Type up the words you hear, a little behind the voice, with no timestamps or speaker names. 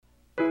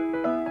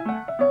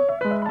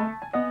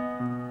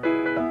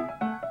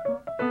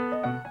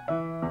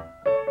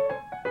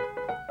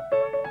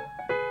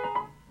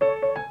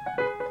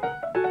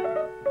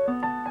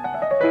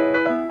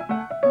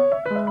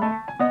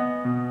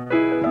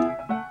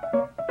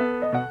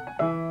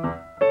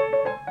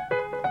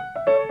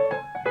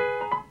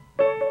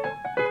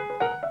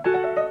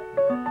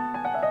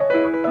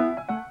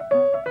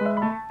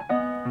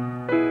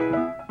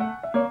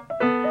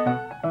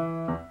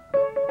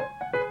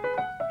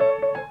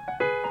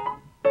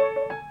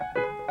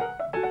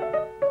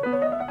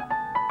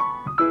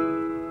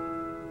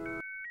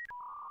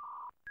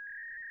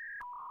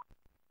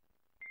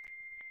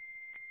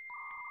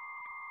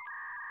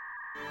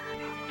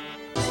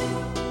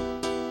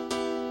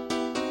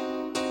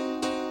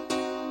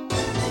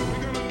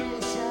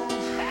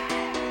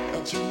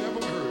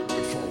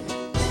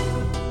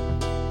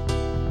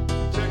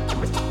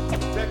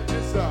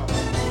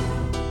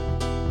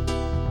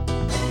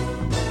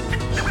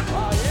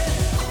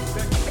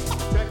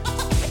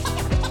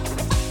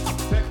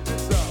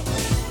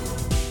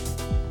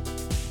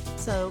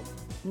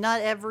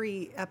Not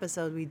every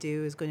episode we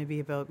do is going to be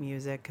about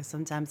music because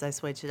sometimes I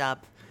switch it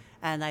up.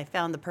 And I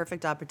found the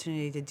perfect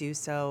opportunity to do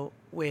so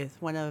with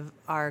one of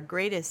our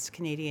greatest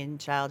Canadian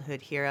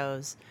childhood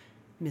heroes,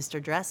 Mr.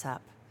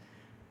 Dressup.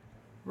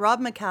 Rob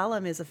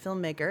McCallum is a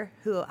filmmaker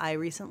who I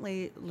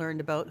recently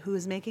learned about, who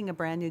is making a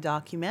brand new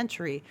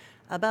documentary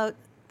about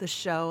the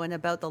show and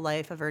about the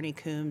life of Ernie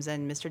Coombs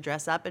and Mr.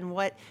 Dressup and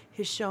what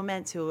his show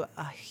meant to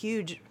a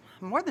huge,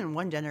 more than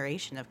one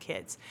generation of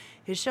kids.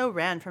 His show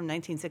ran from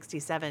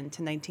 1967 to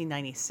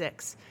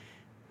 1996.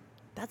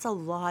 That's a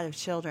lot of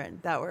children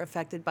that were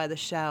affected by the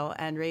show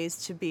and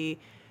raised to be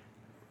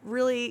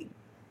really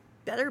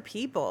better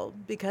people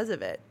because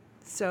of it.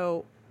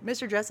 So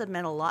Mr. Dressup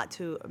meant a lot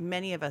to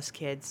many of us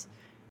kids.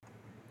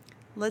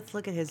 Let's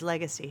look at his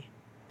legacy.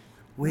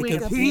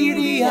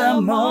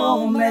 Wikipedia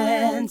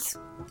moments.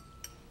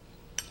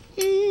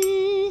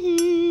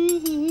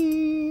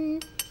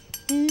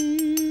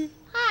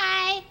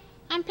 Hi,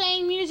 I'm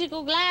playing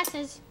musical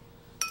glasses.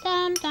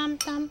 Dum dum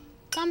dum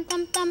dum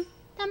dum dum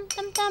dum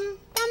dum dum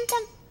dum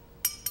dum.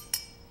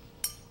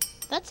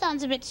 That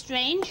sounds a bit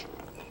strange.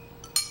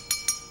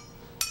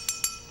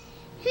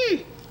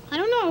 I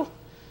don't know.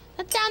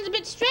 That sounds a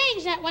bit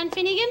strange, that one,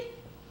 Finnegan.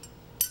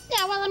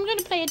 Yeah, well, I'm going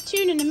to play a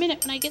tune in a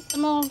minute when I get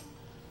them all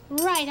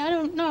right. I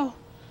don't know.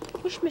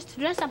 Wish Mr.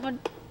 Dressup would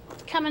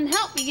come and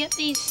help me get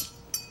these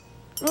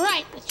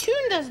right. The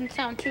tune doesn't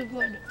sound too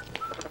good.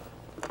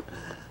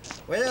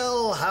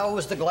 Well,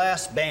 how's the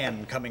glass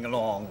band coming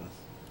along?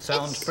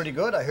 Sounds pretty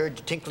good. I heard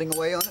you tinkling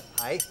away on it.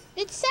 Hi.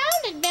 It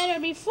sounded better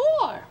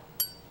before.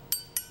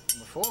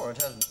 Before,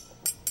 it hasn't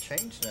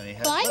changed any,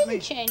 has Well, I it?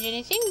 didn't change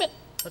anything, but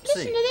Let's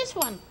listen see. to this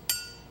one.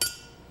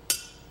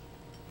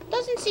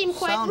 Doesn't seem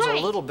quite Sounds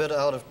right. a little bit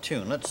out of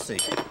tune. Let's see.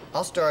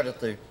 I'll start at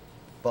the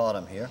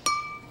bottom here.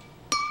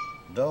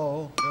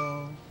 Do,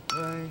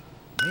 re,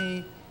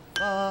 mi,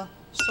 fa,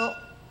 sol.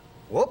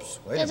 Whoops,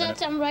 wait Does a that minute.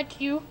 sound right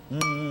to you?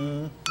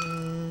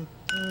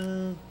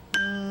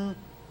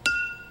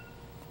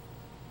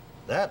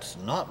 That's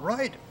not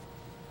right.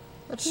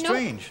 That's Nope,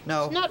 strange.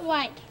 No, It's not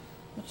right.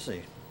 let's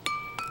see.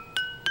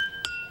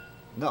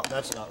 No,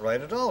 that's not right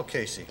at all,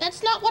 Casey.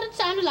 That's not what it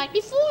sounded like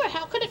before.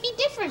 How could it be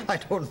different? I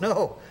don't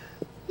know.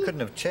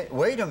 Couldn't have changed.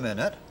 Wait a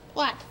minute.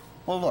 What?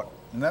 Well, look.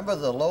 Remember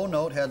the low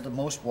note had the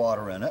most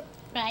water in it.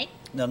 Right?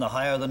 Then the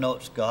higher the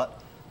notes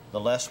got, the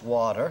less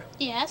water.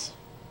 Yes.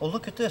 Well,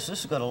 look at this.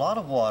 This has got a lot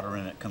of water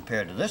in it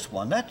compared to this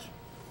one.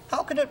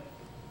 How could it?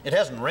 It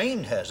hasn't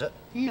rained, has it?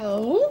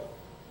 No.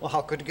 Well,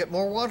 how could it get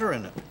more water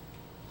in it?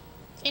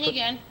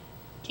 Finnegan,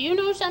 do you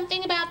know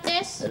something about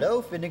this?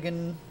 Hello,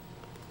 Finnegan.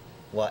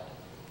 What?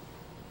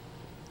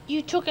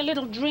 You took a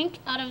little drink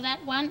out of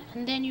that one,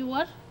 and then you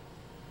what?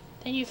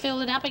 Then you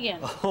filled it up again.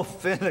 Oh,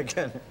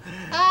 Finnegan.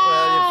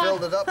 Ah, well, you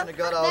filled it up and it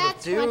got out of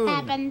That's tune. what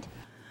happened.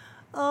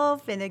 Oh,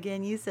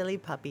 Finnegan, you silly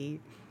puppy.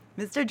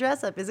 Mr.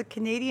 Dressup is a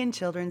Canadian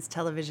children's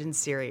television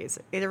series.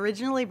 It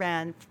originally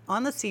ran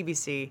on the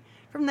CBC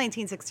from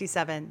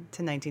 1967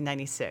 to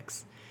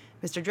 1996.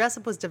 Mr.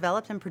 Dressup was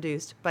developed and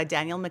produced by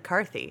Daniel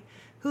McCarthy,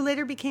 who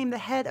later became the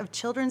head of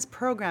children's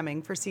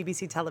programming for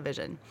CBC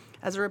television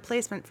as a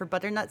replacement for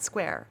Butternut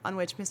Square, on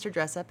which Mr.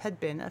 Dressup had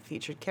been a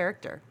featured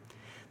character.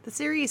 The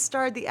series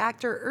starred the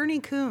actor Ernie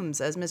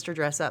Coombs as Mr.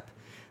 Dressup.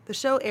 The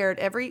show aired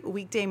every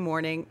weekday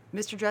morning.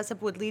 Mr.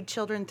 Dressup would lead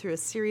children through a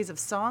series of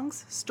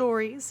songs,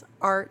 stories,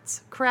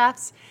 arts,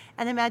 crafts,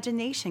 and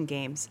imagination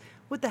games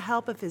with the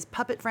help of his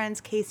puppet friends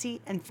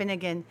Casey and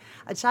Finnegan,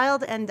 a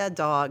child and a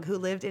dog who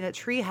lived in a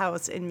tree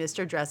house in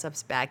Mr.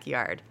 Dressup's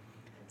backyard.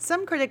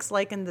 Some critics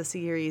likened the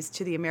series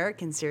to the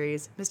American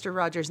series Mr.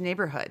 Rogers'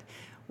 Neighborhood,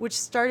 which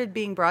started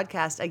being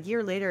broadcast a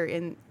year later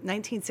in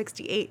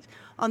 1968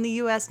 on the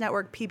U.S.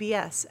 network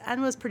PBS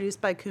and was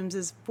produced by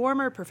Coombs'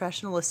 former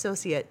professional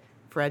associate,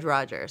 Fred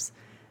Rogers.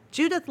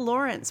 Judith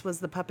Lawrence was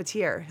the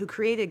puppeteer who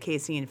created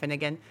Casey and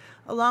Finnegan,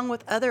 along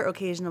with other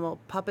occasional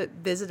puppet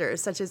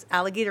visitors such as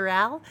Alligator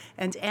Al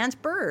and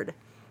Aunt Bird.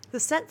 The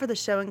set for the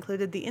show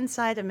included the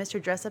inside of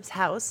Mr. Dressup's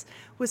house,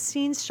 with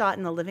scenes shot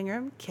in the living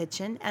room,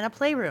 kitchen, and a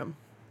playroom.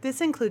 This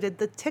included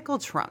the Tickle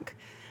Trunk,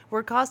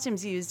 where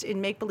costumes used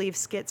in make-believe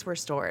skits were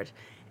stored,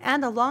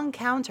 and a long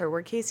counter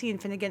where Casey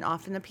and Finnegan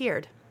often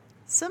appeared.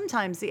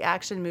 Sometimes the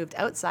action moved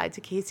outside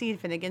to Casey and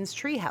Finnegan's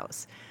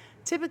treehouse.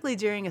 Typically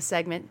during a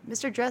segment,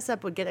 Mr.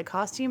 Dressup would get a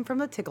costume from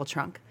the Tickle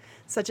Trunk,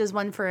 such as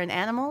one for an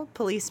animal,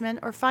 policeman,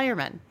 or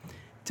fireman.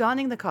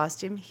 Donning the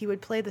costume, he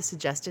would play the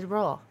suggested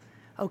role.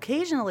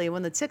 Occasionally,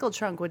 when the Tickle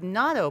Trunk would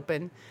not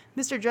open,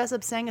 Mr.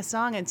 Dressup sang a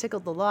song and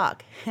tickled the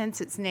lock, hence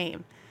its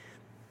name.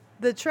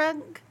 The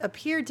trunk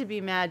appeared to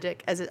be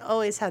magic, as it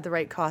always had the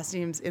right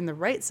costumes in the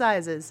right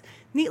sizes,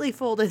 neatly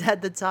folded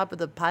at the top of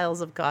the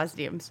piles of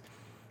costumes.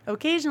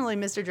 Occasionally,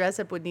 Mr.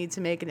 Dressup would need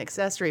to make an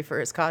accessory for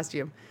his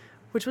costume,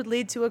 which would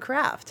lead to a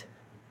craft.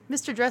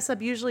 Mr.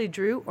 Dressup usually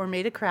drew or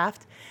made a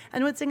craft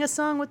and would sing a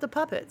song with the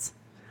puppets.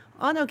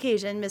 On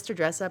occasion, Mr.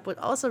 Dressup would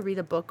also read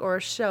a book or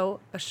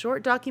show a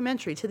short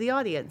documentary to the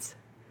audience.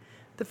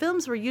 The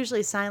films were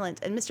usually silent,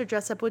 and Mr.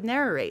 Dressup would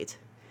narrate.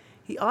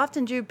 He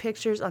often drew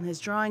pictures on his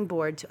drawing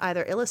board to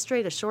either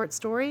illustrate a short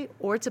story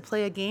or to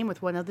play a game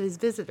with one of his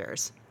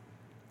visitors.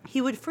 He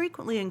would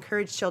frequently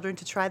encourage children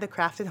to try the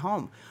craft at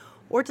home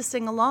or to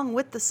sing along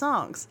with the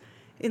songs.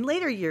 In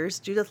later years,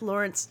 Judith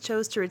Lawrence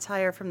chose to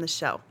retire from the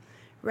show.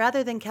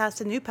 Rather than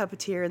cast a new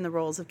puppeteer in the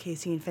roles of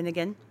Casey and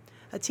Finnegan,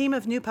 a team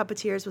of new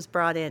puppeteers was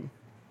brought in.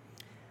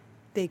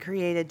 They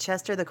created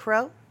Chester the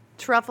Crow,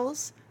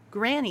 Truffles,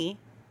 Granny,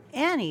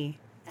 Annie,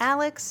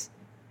 Alex,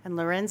 and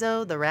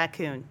Lorenzo the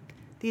Raccoon.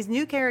 These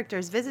new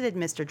characters visited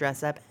Mr.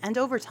 Dressup and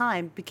over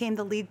time became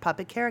the lead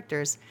puppet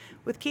characters,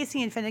 with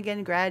Casey and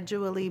Finnegan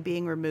gradually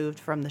being removed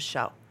from the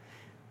show.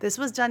 This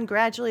was done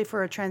gradually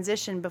for a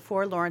transition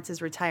before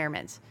Lawrence's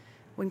retirement.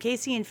 When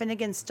Casey and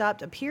Finnegan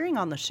stopped appearing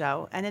on the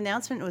show, an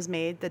announcement was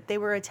made that they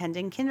were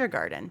attending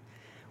kindergarten.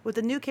 With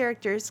the new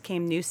characters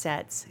came new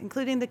sets,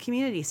 including the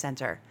community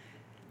center.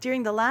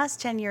 During the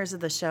last 10 years of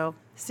the show,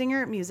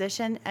 singer,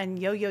 musician, and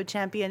yo-yo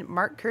champion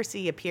Mark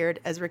Kersey appeared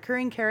as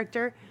recurring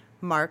character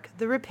Mark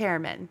the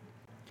Repairman.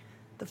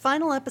 The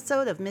final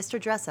episode of Mr.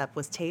 Dressup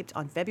was taped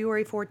on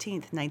February 14,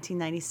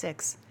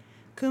 1996.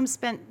 Coombs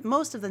spent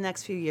most of the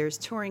next few years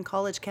touring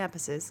college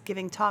campuses,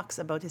 giving talks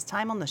about his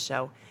time on the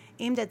show,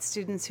 aimed at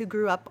students who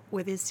grew up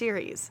with his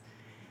series.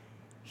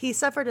 He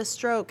suffered a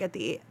stroke at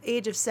the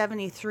age of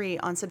 73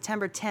 on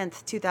September 10,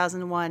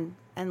 2001,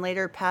 and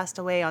later passed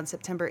away on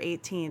September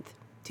 18,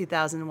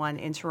 2001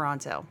 in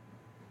Toronto.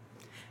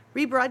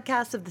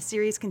 Rebroadcasts of the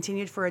series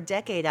continued for a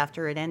decade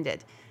after it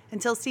ended,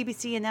 until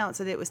CBC announced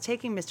that it was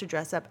taking Mr.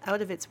 Dressup out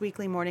of its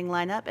weekly morning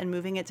lineup and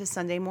moving it to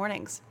Sunday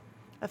mornings,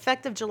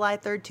 effective July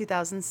 3,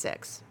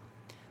 2006.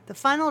 The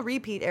final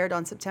repeat aired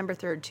on September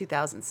 3,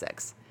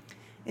 2006.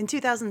 In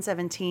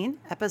 2017,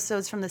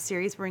 episodes from the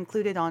series were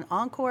included on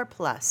Encore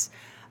Plus,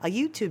 a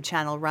YouTube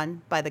channel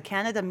run by the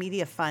Canada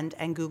Media Fund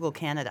and Google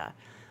Canada.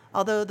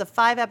 Although the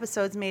 5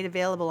 episodes made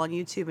available on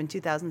YouTube in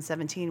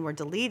 2017 were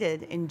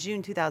deleted in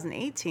June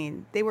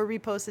 2018, they were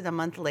reposted a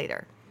month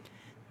later.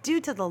 Due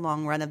to the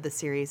long run of the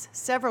series,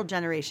 several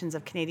generations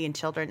of Canadian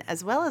children,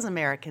 as well as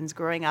Americans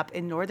growing up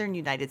in northern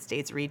United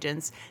States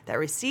regions that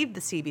received the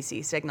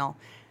CBC signal,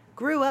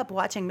 grew up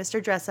watching Mr.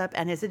 Dressup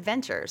and his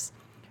adventures.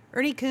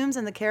 Ernie Coombs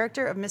and the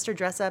character of Mr.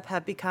 Dressup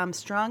have become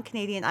strong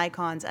Canadian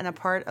icons and a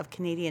part of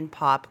Canadian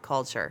pop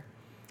culture.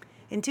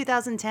 In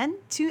 2010,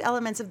 2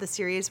 elements of the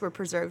series were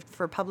preserved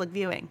for public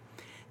viewing.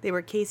 They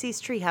were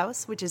Casey's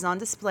Treehouse, which is on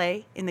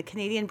display in the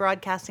Canadian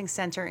Broadcasting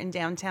Centre in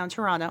downtown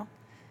Toronto.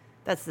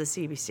 That's the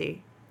CBC,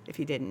 if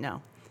you didn't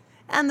know.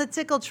 And the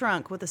Tickle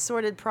Trunk with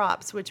assorted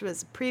props, which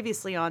was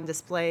previously on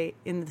display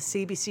in the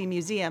CBC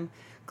Museum,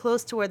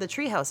 close to where the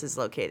Treehouse is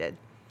located.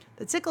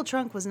 The Tickle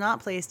Trunk was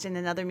not placed in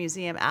another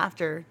museum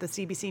after the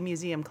CBC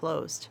Museum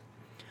closed.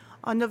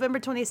 On November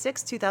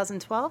 26,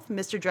 2012,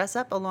 Mr.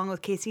 Dressup, along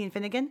with Casey and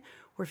Finnegan,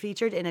 were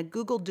featured in a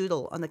Google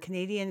Doodle on the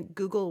Canadian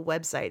Google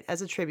website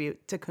as a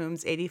tribute to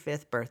Coombs'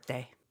 85th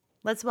birthday.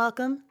 Let's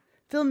welcome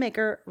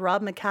filmmaker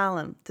Rob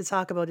McCallum to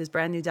talk about his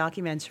brand new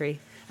documentary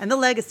and the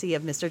legacy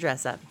of Mr.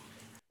 Dressup.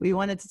 We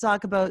wanted to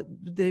talk about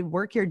the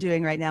work you're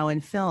doing right now in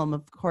film.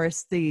 Of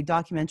course, the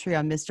documentary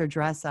on Mr.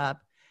 Dressup.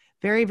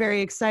 Very,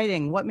 very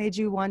exciting. What made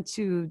you want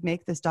to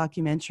make this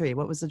documentary?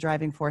 What was the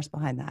driving force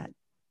behind that?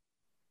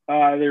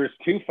 There's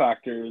 2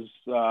 factors.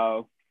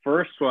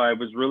 First, I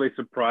was really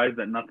surprised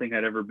that nothing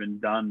had ever been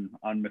done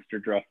on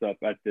Mr. Dressup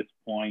at this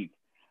point,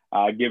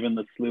 given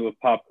the slew of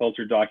pop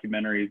culture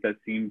documentaries that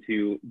seem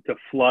to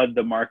flood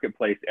the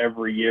marketplace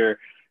every year,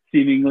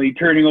 seemingly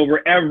turning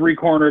over every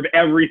corner of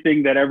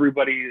everything that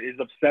everybody is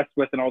obsessed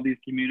with and all these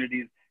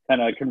communities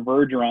kind of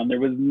converge around. There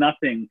was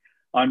nothing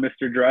on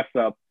Mr.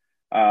 Dressup,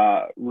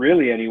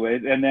 really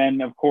anyways. And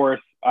then, of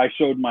course, I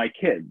showed my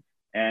kids.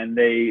 And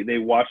they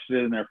watched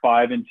it and they're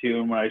 5 and 2.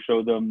 And when I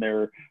showed them,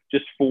 they're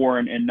just 4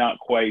 and not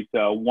quite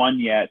 1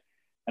 yet.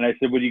 And I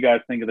said, what do you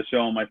guys think of the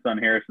show? And my son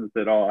Harrison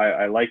said, oh,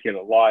 I like it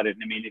a lot. And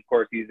I mean, of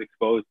course, he's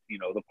exposed,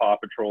 the Paw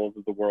Patrols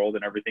of the world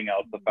and everything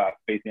else, the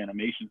fast-paced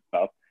animation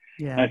stuff.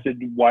 Yeah. And I said,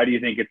 why do you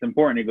think it's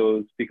important? He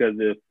goes, because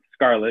if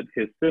Scarlett,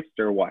 his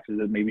sister, watches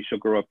it, maybe she'll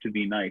grow up to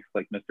be nice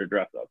like Mr.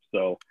 Dressup.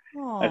 So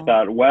I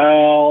thought,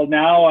 well,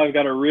 now I've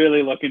got to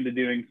really look into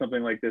doing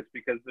something like this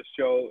because the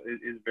show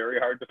is very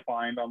hard to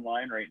find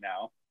online right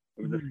now.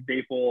 It was a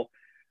staple,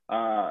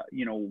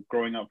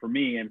 growing up for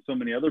me and so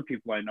many other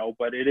people I know,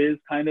 but it is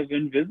kind of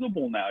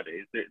invisible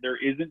nowadays. There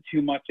isn't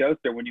too much out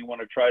there when you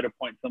want to try to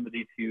point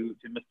somebody to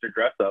Mr.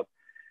 Dressup.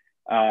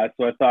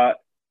 So I thought,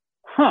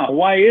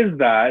 why is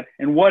that?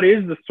 And what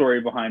is the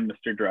story behind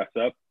Mr.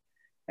 Dressup?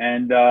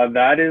 And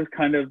that is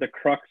kind of the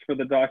crux for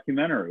the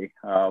documentary,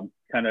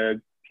 kind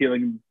of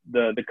peeling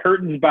the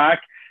curtains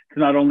back to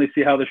not only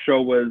see how the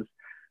show was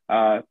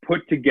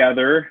put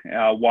together,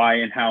 why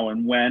and how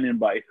and when and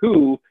by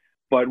who,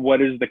 but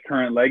what is the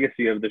current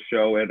legacy of the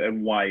show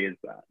and why is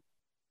that?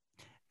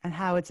 And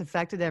how it's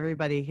affected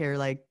everybody here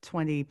like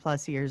 20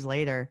 plus years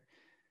later.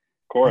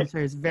 Of course.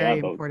 It's very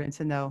important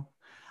to know.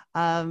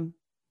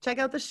 Check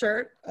out the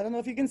shirt. I don't know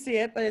if you can see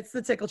it, but it's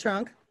the Tickle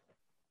Trunk.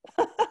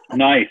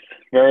 Nice.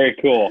 Very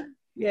cool.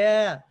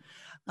 Yeah.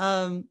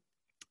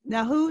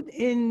 Now, who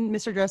in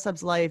Mr.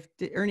 Dressup's life,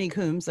 Ernie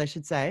Coombs, I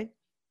should say,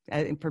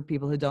 for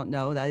people who don't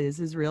know, that is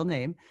his real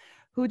name.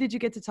 Who did you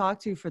get to talk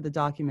to for the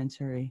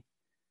documentary?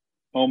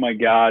 Oh my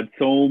God,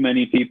 so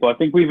many people. I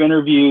think we've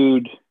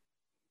interviewed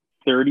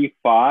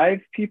 35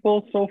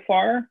 people so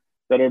far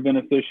that have been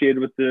associated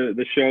with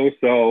the show.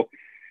 So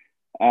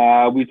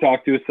we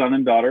talked to his son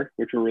and daughter,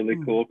 which were really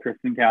cool, Chris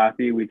and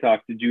Kathy. We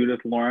talked to Judith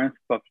Lawrence,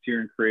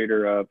 puppeteer and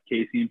creator of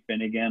Casey and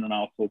Finnegan, and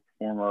also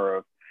performer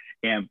of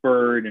Aunt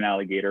Bird and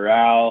Alligator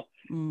Al.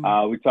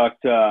 We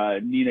talked to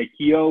Nina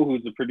Keogh,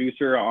 who's a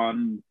producer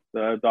on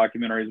the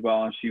documentary as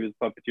well, and she was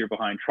puppeteer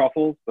behind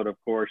Truffles, but of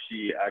course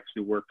she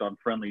actually worked on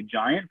Friendly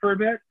Giant for a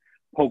bit,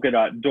 Polka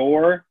Dot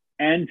Door,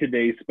 and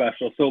today's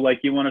special. So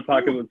like, you want to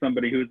talk about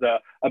somebody who's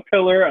a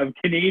pillar of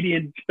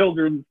Canadian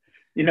children's,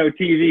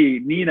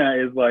 TV. Nina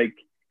is like,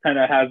 kind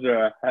of has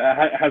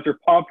her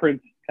paw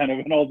prints kind of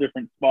in all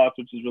different spots,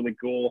 which is really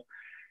cool.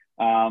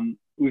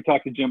 We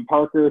talked to Jim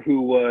Parker,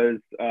 who was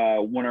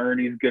one of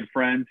Ernie's good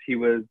friends. He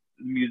was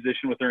a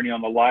musician with Ernie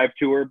on the live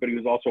tour, but he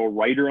was also a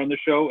writer on the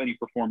show, and he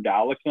performed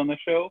Alex on the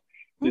show.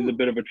 He's a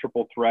bit of a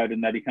triple threat in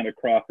that he kind of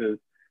crosses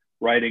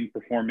writing,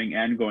 performing,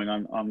 and going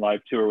on live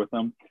tour with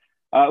them.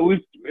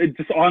 It's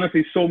just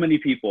honestly so many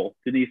people.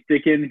 Denise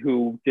Dickin,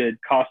 who did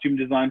costume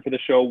design for the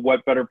show.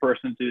 What better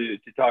person to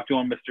talk to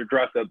on Mr.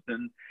 Dress Up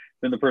than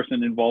the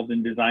person involved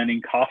in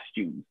designing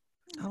costumes?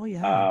 Oh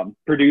yeah.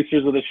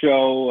 Producers of the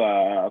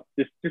show,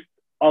 just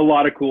a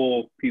lot of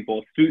cool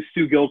people.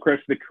 Stu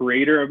Gilchrist, the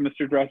creator of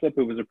Mr. Dress Up,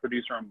 who was a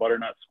producer on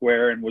Butternut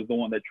Square and was the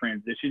one that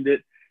transitioned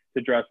it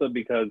to Dress Up,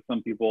 because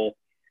some people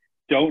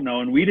don't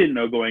know, and we didn't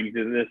know going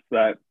into this,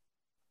 that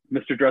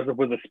Mr. Dress Up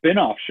was a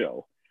spin-off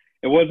show.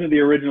 It wasn't the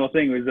original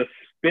thing. It was a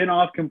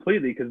spin-off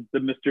completely, because the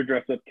Mr.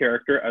 Dress Up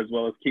character, as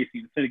well as Casey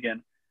and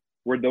Finnegan,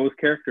 were those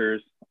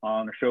characters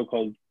on a show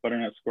called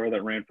Butternut Square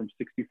that ran from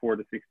 64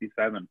 to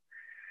 67.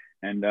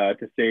 And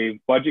to save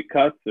budget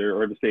cuts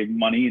or to save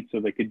money so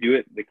they could do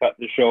it, they cut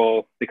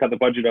the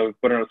budget of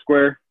Butternut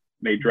Square,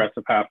 made Dress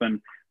Up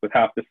happen with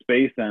half the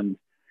space. And,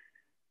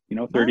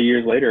 30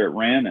 years later it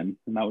ran, and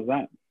that was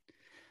that.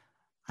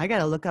 I got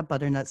to look up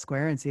Butternut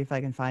Square and see if I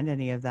can find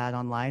any of that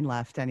online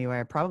left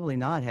anywhere. Probably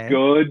not, hey?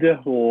 Good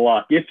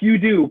luck. If you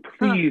do,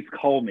 please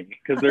call me,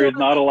 because there is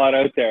not a lot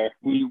out there.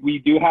 We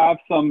do have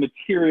some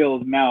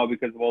materials now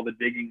because of all the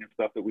digging and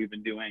stuff that we've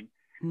been doing,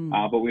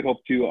 but we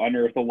hope to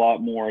unearth a lot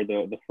more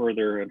the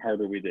further and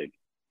harder we dig.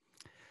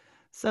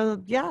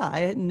 So, yeah,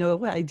 I had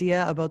no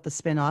idea about the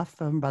spinoff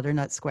from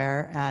Butternut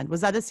Square. And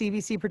was that a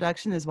CBC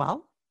production as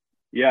well?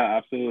 Yeah,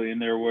 absolutely.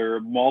 And there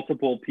were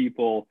multiple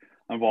people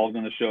involved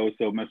in the show.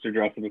 So Mr.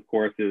 Dress Up, of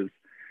course, is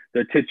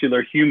the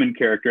titular human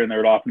character, and there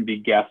would often be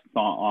guests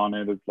on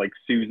it, like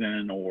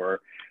Susan or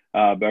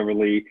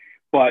Beverly.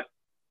 But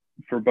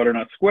for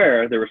Butternut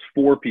Square, there was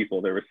 4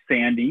 people. There was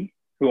Sandy,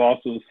 who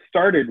also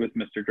started with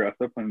Mr. Dress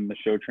Up when the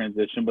show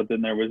transitioned, but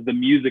then there was the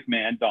music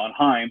man, Don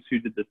Himes, who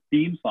did the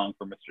theme song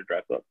for Mr.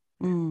 Dress Up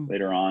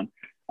later on.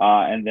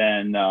 And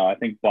then I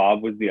think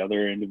Bob was the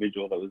other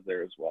individual that was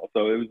there as well.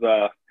 So it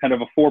was kind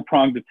of a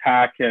 4-pronged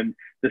attack, and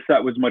the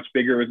set was much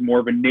bigger. It was more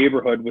of a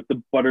neighborhood with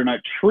the butternut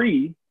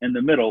tree in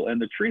the middle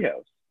and the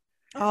treehouse.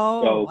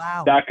 Oh, so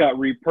wow. That got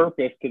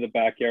repurposed to the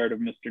backyard of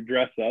Mr.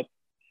 Dress Up,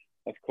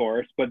 of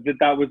course. But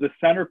that was a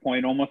center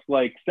point, almost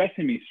like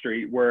Sesame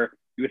Street, where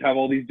you would have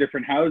all these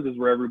different houses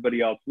where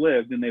everybody else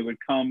lived, and they would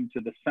come to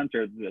the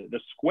center, the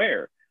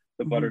square,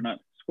 the Butternut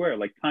Square,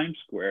 like Times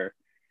Square,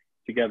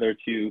 together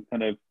to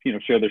kind of,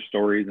 share their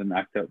stories and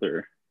act out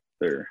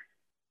their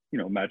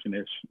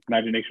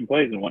imagination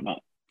plays and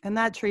whatnot. And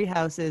that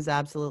treehouse is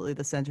absolutely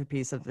the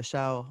centerpiece of the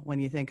show. When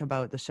you think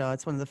about the show,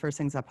 it's one of the first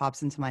things that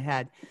pops into my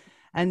head.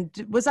 And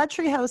was that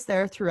treehouse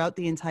there throughout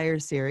the entire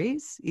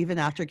series, even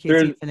after Casey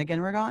and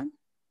Finnegan were gone?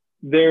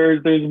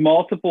 There's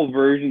multiple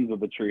versions of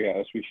the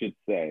treehouse, we should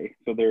say.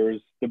 So there's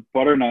the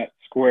Butternut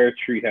Square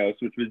treehouse,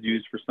 which was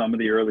used for some of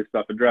the early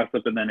stuff in Dress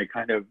Up, and then it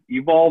kind of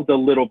evolved a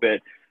little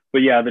bit.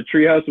 But yeah, the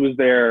treehouse was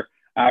there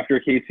after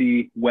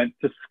Casey went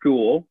to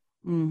school,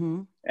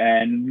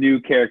 and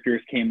new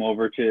characters came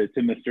over to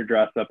Mr.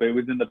 Dress Up. It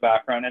was in the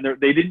background, and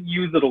they didn't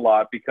use it a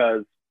lot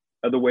because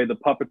of the way the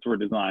puppets were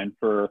designed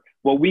for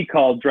what we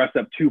call Dress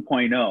Up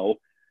 2.0,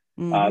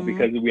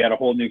 because we had a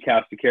whole new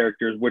cast of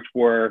characters, which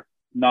were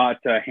not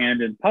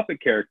hand and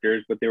puppet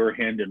characters, but they were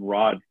hand and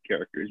rod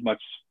characters,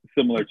 much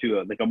similar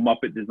to like a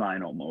Muppet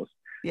design almost,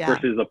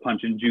 versus a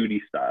Punch and Judy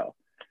style.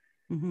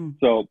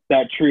 So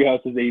that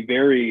treehouse is a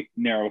very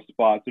narrow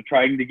spot. So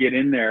trying to get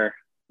in there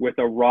with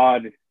a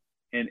rod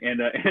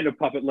and a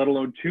puppet, let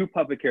alone 2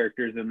 puppet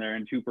characters in there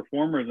and 2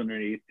 performers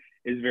underneath,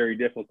 is very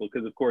difficult,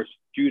 because of course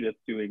Judith,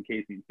 doing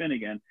Casey and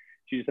Finnegan,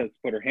 she just has to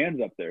put her hands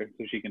up there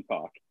so she can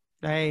talk.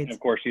 Right. And of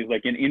course she's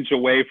like an inch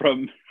away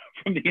from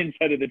the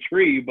inside of the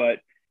tree, but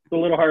it's a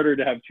little harder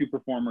to have 2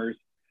 performers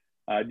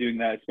doing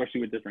that,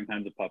 especially with different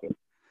kinds of puppets.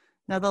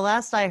 Now, the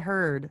last I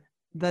heard,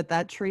 that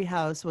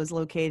treehouse was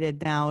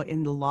located now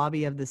in the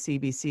lobby of the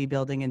CBC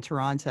building in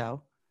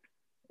Toronto.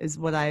 is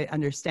what I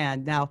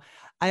understand. Now,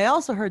 I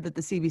also heard that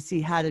the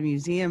CBC had a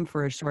museum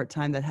for a short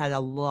time that had a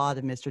lot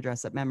of Mr.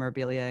 Dress-Up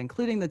memorabilia,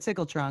 including the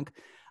Tickle Trunk.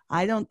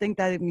 I don't think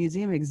that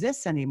museum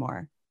exists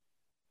anymore.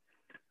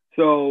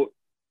 So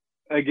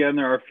again,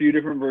 there are a few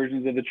different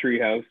versions of the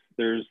treehouse.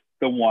 There's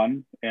the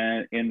one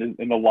in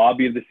the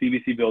lobby of the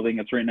CBC building.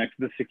 It's right next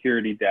to the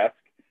security desk.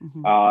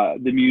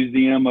 Mm-hmm. The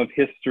Museum of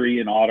History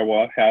in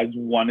Ottawa has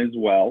one as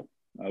well.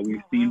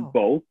 We've seen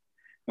both.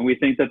 And we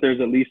think that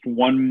there's at least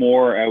one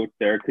more out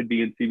there. It could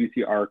be in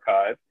CBC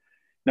Archive.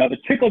 Now, the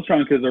Tickle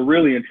Trunk is a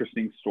really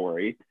interesting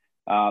story.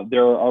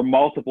 There are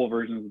multiple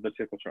versions of the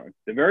Tickle Trunk.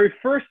 The very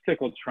first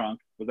Tickle Trunk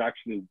was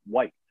actually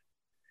white.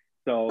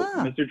 So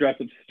Mr.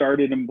 Dress-Up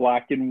started in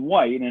black and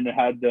white, and it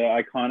had the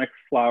iconic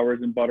flowers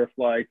and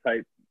butterfly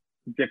type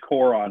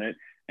decor on it,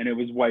 and it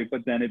was white,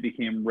 but then it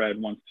became red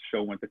once the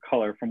show went to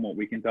color, from what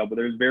we can tell. But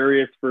there's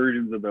various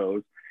versions of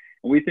those.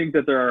 And we think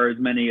that there are as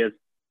many as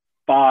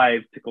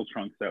 5 Tickle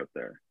Trunks out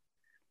there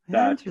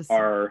that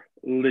are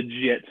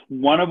legit.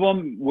 One of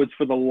them was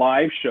for the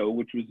live show,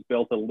 which was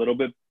built a little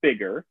bit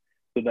bigger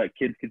so that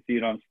kids could see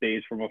it on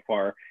stage from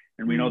afar.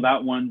 And we know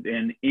that one's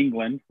in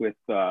England with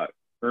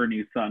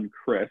Ernie's son,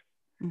 Chris.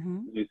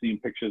 We've seen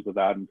pictures of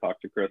that and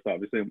talked to Chris,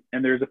 obviously.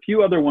 And there's a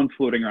few other ones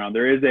floating around.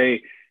 There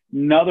is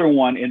another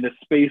one in the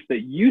space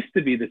that used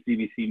to be the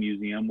CBC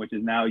Museum, which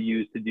is now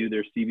used to do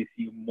their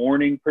CBC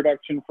morning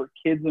production for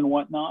kids and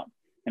whatnot.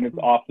 And it's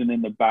often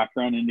in the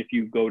background. And if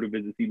you go to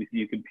visit CBC,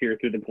 you can peer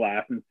through the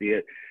glass and see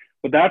it.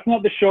 But that's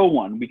not the show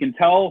one. We can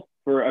tell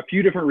for a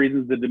few different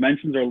reasons. The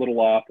dimensions are a little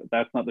off.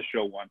 That's not the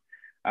show one.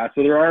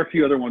 So there are a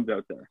few other ones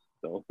out there.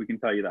 So we can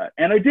tell you that.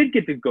 And I did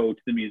get to go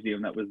to the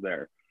museum that was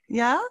there.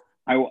 Yeah?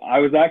 I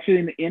was actually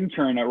an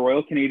intern at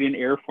Royal Canadian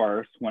Air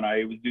Force when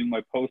I was doing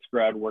my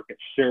post-grad work at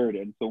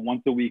Sheridan. So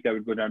once a week I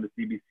would go down to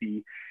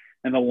CBC,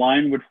 and the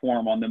line would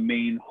form on the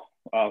main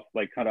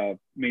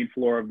main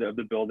floor of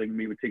the building.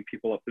 We would take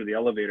people up through the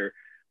elevator.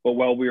 But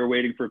while we were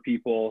waiting for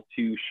people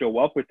to show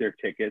up with their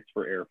tickets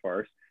for Air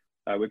Force,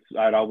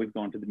 I'd always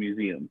go into the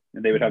museum,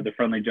 and they would have the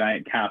Friendly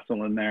Giant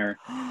castle in there.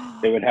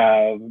 They would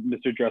have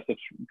Mr.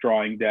 Dress-Up's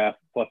drawing desk,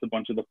 plus a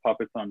bunch of the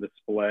puppets on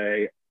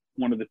display.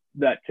 One of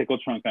that Tickle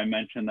Trunk I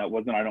mentioned that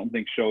wasn't, I don't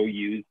think, show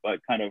used, but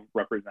kind of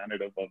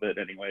representative of it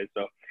anyway.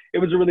 So it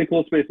was a really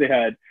cool space. They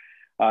had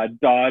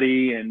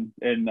Dottie and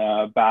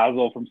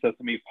Basil from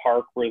Sesame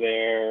Park were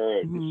there.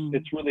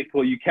 It's really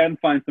cool. You can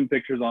find some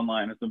pictures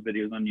online and some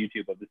videos on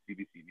YouTube of the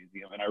CBC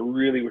Museum, and I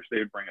really wish they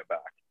would bring it back.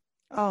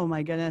 Oh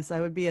my goodness,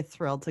 I would be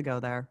thrilled to go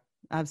there.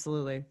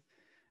 Absolutely.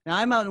 Now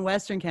I'm out in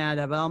Western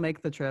Canada, but I'll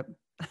make the trip.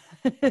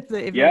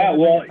 if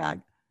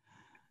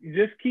you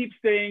just keep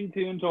staying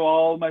tuned to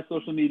all my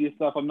social media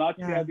stuff. I'm not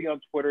too heavy on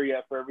Twitter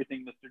yet for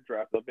everything Mr.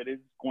 Dress-Up. It is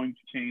going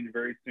to change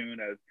very soon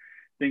as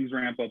things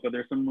ramp up, but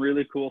there's some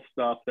really cool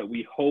stuff that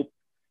we hope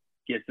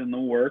gets in the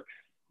works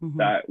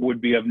that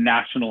would be of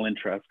national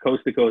interest.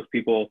 Coast to coast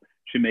people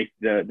should make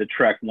the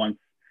trek once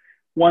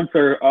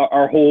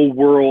our whole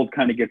world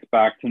kind of gets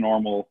back to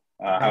normal,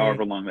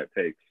 however long that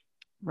takes.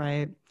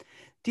 Right.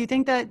 Do you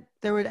think that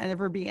there would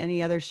ever be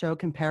any other show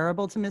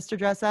comparable to Mr.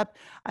 Dress-Up?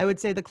 I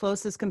would say the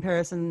closest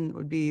comparison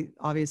would be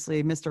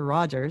obviously Mr.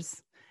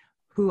 Rogers,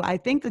 who I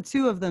think the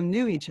two of them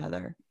knew each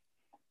other.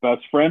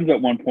 Best friends at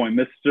one point.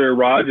 Mr.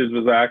 Rogers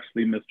was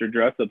actually Mr.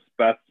 Dress-Up's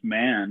best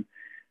man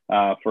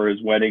for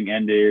his wedding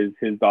and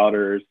his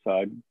daughter's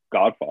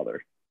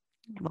godfather.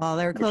 Well,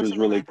 they were close. Which was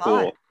really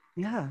cool.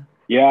 Yeah.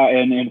 Yeah,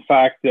 and in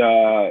fact,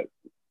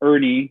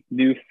 Ernie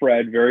knew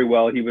Fred very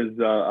well. He was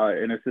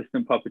an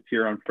assistant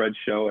puppeteer on Fred's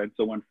show. And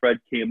so when Fred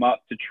came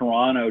up to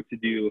Toronto to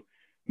do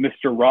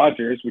Mr.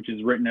 Rogers, which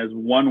is written as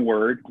one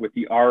word with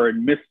the R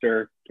and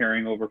Mr.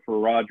 carrying over for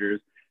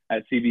Rogers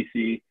at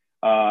CBC,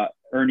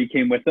 Ernie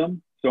came with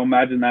him. So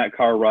imagine that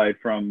car ride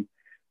from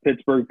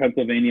Pittsburgh,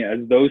 Pennsylvania,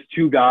 as those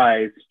two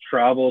guys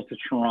travel to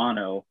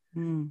Toronto.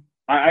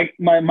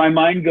 My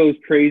mind goes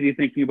crazy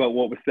thinking about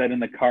what was said in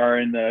the car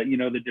and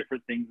the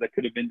different things that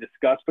could have been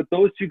discussed. But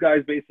those two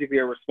guys basically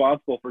are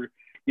responsible for,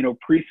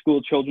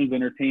 preschool children's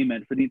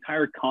entertainment for the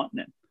entire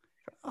continent.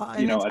 At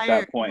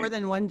that point, more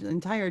than one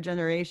entire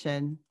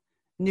generation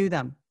knew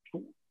them.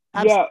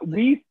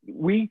 Absolutely.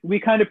 Yeah, we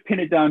kind of pin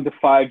it down to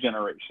 5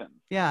 generations.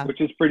 Yeah, which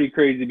is pretty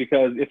crazy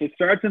because if it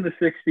starts in the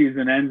 60s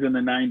and ends in the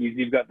 90s,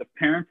 you've got the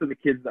parents of the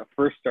kids that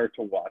first start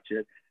to watch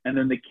it, and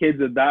then the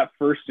kids of that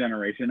first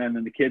generation, and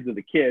then the kids of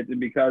the kids. And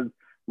because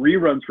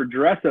reruns for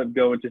Dress-Up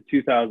go into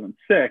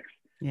 2006,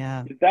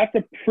 that's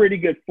a pretty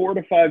good 4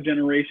 to 5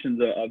 generations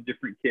of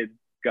different kids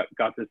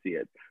got to see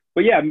it.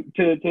 But yeah,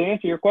 to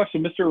answer your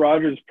question, Mr.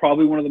 Rogers is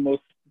probably one of the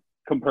most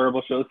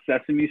comparable shows.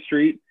 Sesame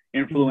Street,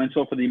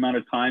 influential for the amount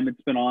of time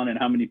it's been on and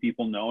how many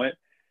people know it,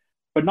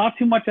 but not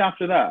too much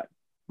after that.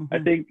 I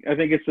think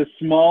it's a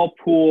small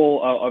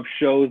pool of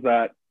shows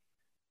that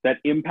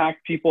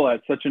impact people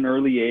at such an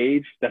early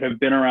age that have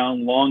been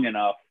around long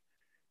enough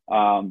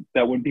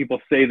that when people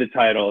say the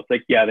title, it's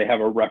like, yeah, they have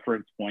a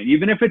reference point,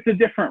 even if it's a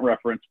different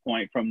reference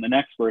point from the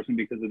next person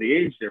because of the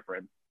age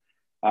difference.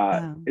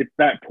 It's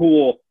that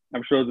pool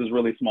I'm sure this is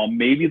really small.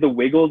 Maybe the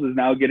Wiggles is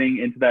now getting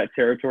into that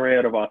territory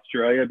out of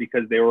Australia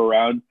because they were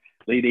around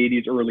late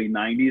 80s, early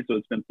 90s. So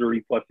it's been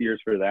 30 plus years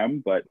for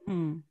them. But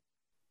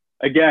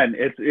again,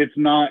 it's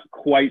not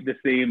quite the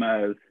same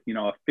as, you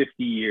know, a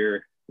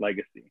 50-year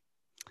legacy.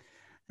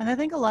 And I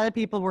think a lot of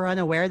people were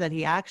unaware that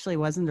he actually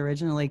wasn't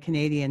originally a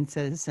Canadian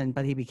citizen,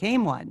 but he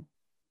became one.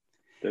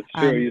 That's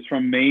true. He's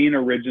from Maine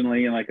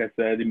originally. And like I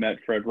said, he met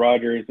Fred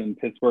Rogers in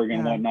Pittsburgh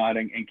and whatnot,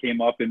 and came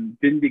up and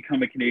didn't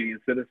become a Canadian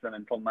citizen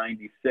until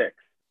 96.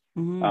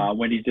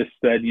 When he just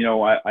said, you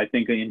know, I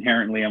think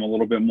inherently I'm a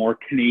little bit more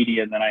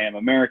Canadian than I am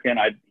American.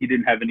 He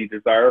didn't have any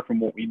desire, from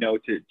what we know,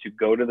 to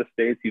go to the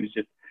States. He was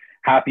just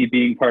happy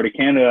being part of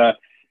Canada.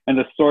 And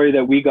the story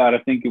that we got, I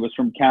think it was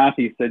from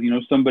Kathy, said, you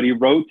know, somebody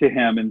wrote to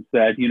him and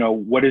said, you know,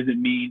 what does it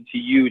mean to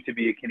you to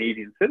be a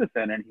Canadian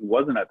citizen? And he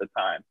wasn't at the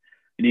time.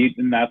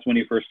 And that's when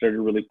he first started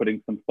really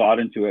putting some thought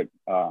into it,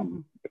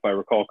 if I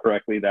recall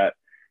correctly, that,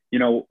 you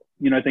know,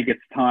 I think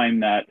it's time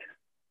that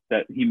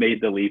he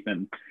made the leap,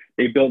 and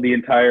they built the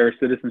entire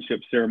citizenship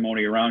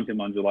ceremony around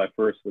him on July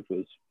 1st, which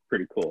was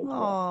pretty cool.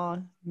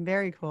 Oh,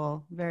 very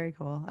cool. Very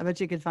cool. I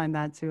bet you could find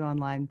that too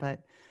online,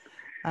 but.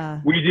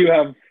 We do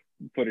have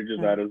footage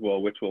of that as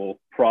well, which will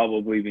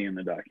probably be in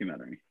the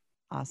documentary.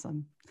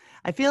 Awesome.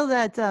 I feel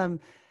that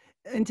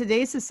in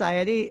today's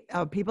society,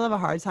 people have a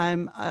hard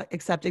time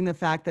accepting the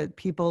fact that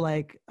people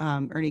like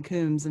Ernie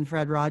Coombs and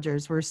Fred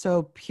Rogers were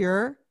so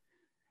pure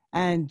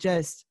and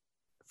just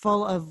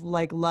full of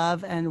like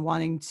love and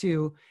wanting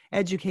to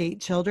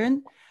educate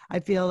children. I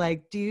feel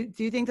like, do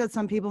you think that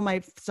some people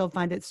might still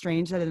find it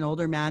strange that an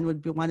older man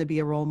would want to be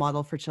a role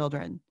model for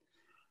children?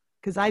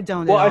 Because I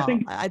don't at all.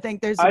 I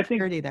think there's a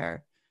purity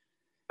there.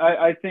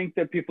 I think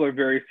that people are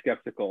very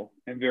skeptical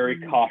and very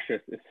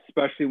cautious,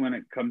 especially when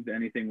it comes to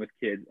anything with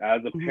kids. As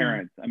a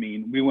parent, I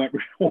mean, we went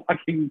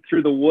walking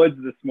through the woods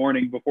this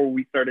morning before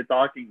we started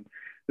talking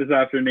this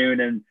afternoon,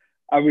 and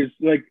I was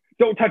like,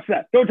 don't touch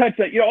that. Don't touch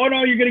that. You know, oh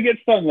no, you're going to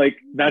get stung. Like,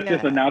 that's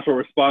just a natural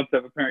response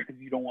of a parent,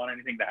 because you don't want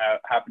anything to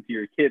happen to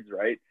your kids,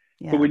 right?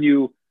 Yeah. So when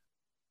you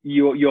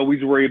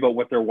always worry about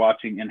what they're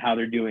watching and how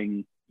they're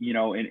doing, you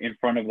know, in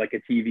front of like a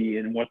TV,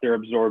 and what they're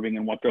absorbing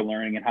and what they're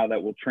learning and how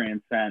that will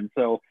transcend.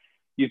 So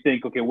you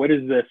think, okay, what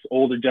is this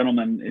older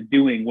gentleman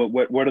doing?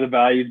 What are the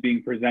values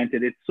being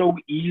presented? It's so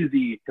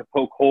easy to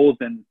poke holes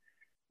in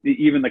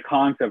even the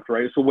concept,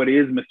 right? So what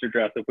is Mr.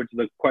 Dressup, which is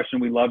a question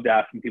we loved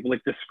asking people,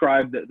 like,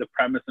 describe the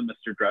premise of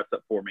Mr.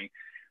 Dressup for me.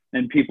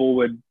 And people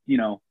would, you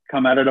know,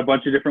 come at it a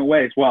bunch of different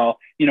ways. Well,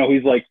 you know,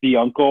 he's like the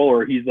uncle,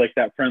 or he's like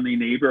that friendly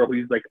neighbor, or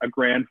he's like a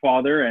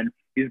grandfather, and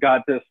he's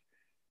got this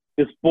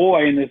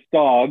boy and this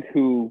dog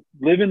who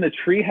live in the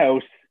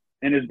treehouse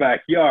in his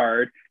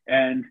backyard,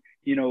 and,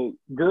 you know,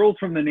 girls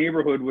from the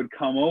neighborhood would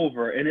come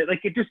over, and it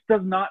just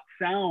does not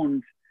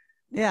sound,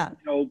 you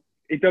know,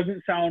 it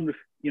doesn't sound,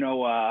 you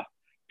know,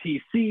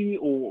 PC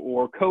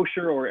or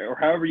kosher or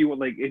however you would,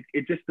 like,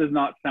 it just does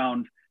not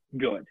sound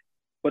good.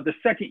 But the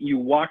second you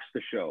watch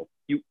the show,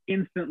 you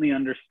instantly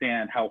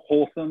understand how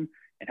wholesome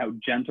and how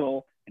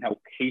gentle and how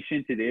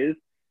patient it is.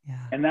 Yeah.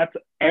 And that's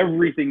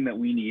everything that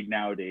we need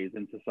nowadays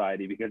in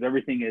society, because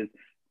everything is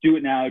do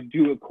it now,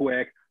 do it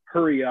quick,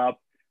 hurry up.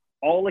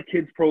 All the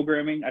kids'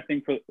 programming, I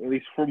think, at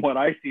least from what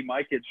I see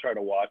my kids try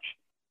to watch,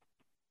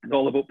 is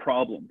all about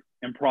problems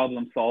and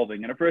problem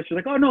solving. And at first you're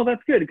like, oh no,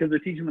 that's good, because they're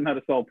teaching them how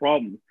to solve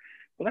problems.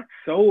 Well, that's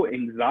so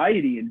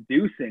anxiety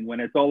inducing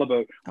when it's all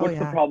about what's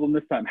the problem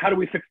this time? How do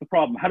we fix the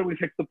problem? How do we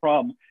fix the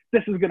problem?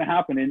 This is going to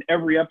happen. In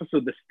every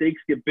episode, the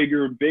stakes get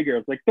bigger and bigger.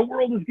 It's like the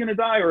world is going to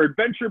die, or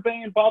Adventure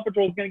Bay and Paw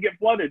Patrol is going to get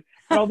flooded,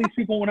 and all these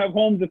people won't have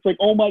homes. It's like,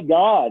 oh my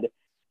God,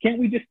 can't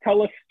we just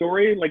tell a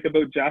story like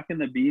about Jack and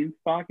the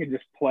Beanstalk and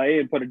just play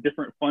and put a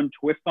different fun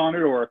twist on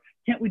it? Or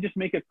can't we just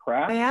make it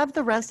crap? They have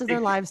the rest of their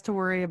lives to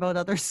worry about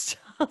other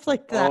stuff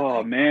like that.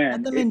 Oh man.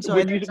 Let them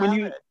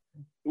enjoy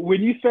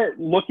when you start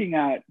looking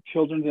at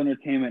children's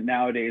entertainment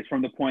nowadays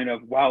from the point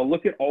of, wow,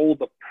 look at all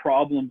the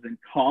problems and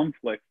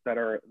conflicts that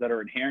are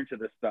inherent to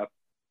this stuff.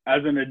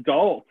 As an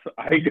adult,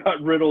 I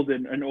got riddled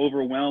and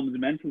overwhelmed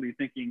mentally,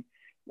 thinking,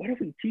 what are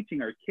we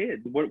teaching our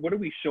kids? What are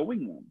we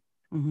showing them?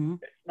 Mm-hmm.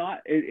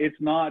 It's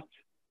not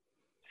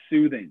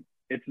soothing.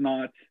 It's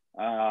not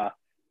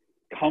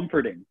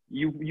comforting.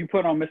 You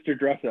put on Mr.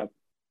 Dressup,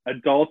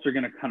 adults are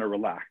going to kind of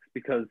relax,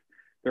 because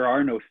there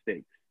are no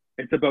stakes.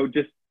 It's about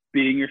just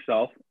being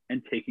yourself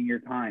and taking your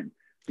time.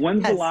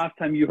 When's the last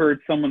time you heard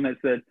someone that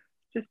said,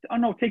 just, oh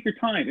no, take your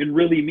time and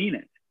really mean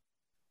it?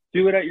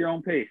 Do it at your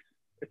own pace.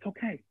 It's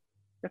okay.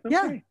 That's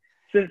okay.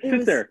 Yeah.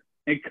 Sit there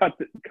and cut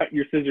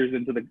your scissors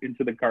into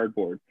the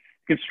cardboard,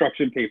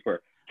 construction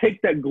paper.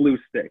 Take that glue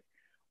stick.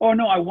 Oh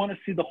no, I want to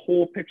see the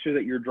whole picture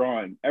that you're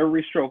drawing,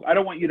 every stroke. I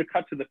don't want you to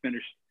cut to the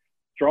finished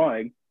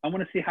drawing. I want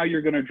to see how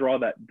you're going to draw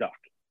that duck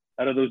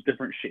out of those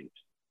different shapes.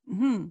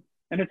 Mm-hmm.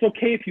 And it's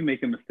okay if you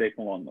make a mistake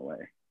along the way.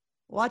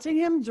 Watching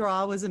him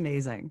draw was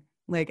amazing.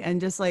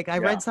 I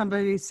read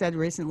somebody said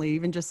recently,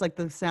 even just like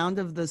the sound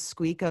of the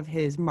squeak of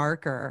his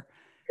marker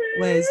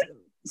was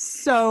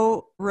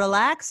so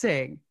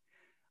relaxing.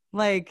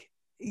 Like,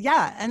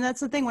 Yeah, and that's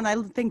the thing. When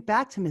I think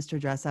back to Mr.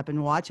 Dress Up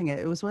and watching it,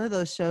 it was one of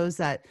those shows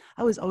that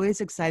I was always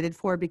excited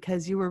for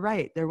because you were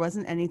right. There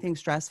wasn't anything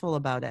stressful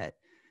about it.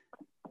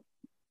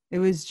 It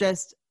was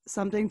just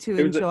something to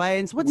enjoy.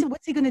 And so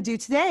what's he going to do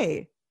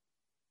today?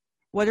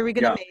 What are we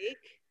going to make?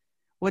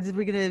 What are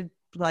we going to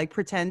like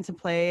pretend to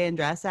play and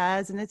dress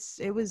as? And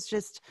it was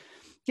just,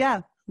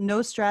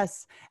 no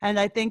stress. And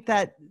I think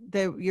that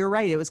you're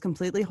right. It was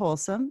completely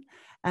wholesome.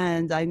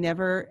 And I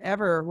never,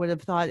 ever would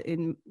have thought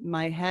in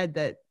my head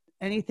that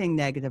anything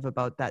negative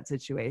about that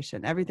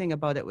situation. Everything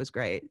about it was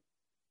great.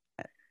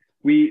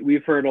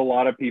 We've heard a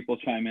lot of people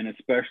chime in,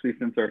 especially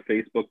since our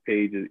Facebook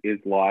page is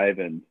live,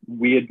 and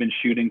we had been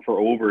shooting for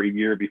over a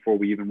year before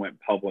we even went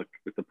public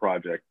with the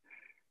project.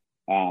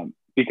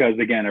 Because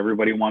again,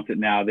 everybody wants it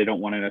now. They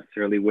don't want to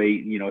necessarily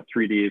wait,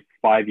 3 to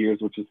 5 years,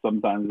 which is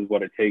sometimes is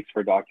what it takes for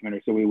a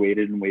documentary. So we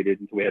waited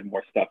until we had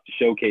more stuff to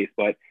showcase.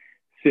 But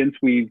since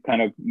we've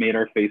kind of made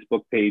our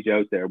Facebook page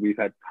out there, we've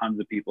had tons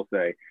of people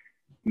say,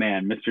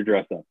 man, Mr.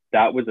 Dress Up,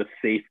 that was a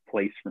safe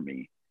place for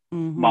me.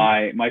 Mm-hmm.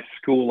 My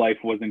school life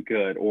wasn't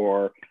good,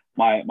 or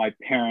my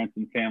parents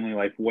and family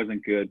life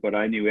wasn't good, but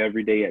I knew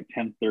every day at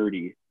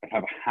 10:30 I'd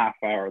have a half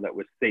hour that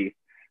was safe.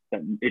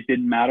 That it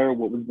didn't matter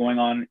what was going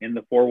on in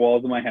the four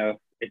walls of my house.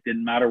 It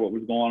didn't matter what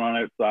was going on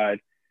outside.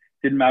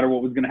 It didn't matter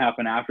what was going to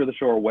happen after the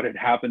show or what had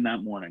happened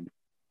that morning.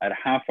 I had a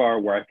half hour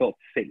where I felt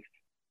safe.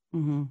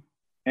 Mm-hmm.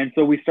 And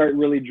so we started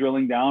really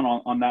drilling down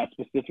on that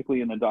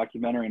specifically in the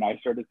documentary. And I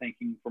started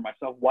thinking for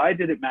myself, why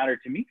did it matter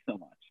to me so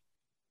much?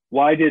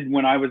 Why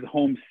when I was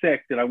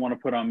homesick, did I want to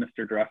put on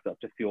Mr. Dress Up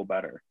to feel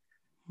better?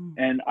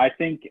 Mm-hmm. And I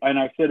think, and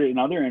I've said it in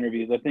other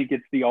interviews, I think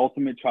it's the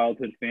ultimate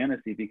childhood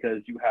fantasy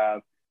because you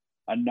have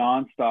a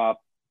nonstop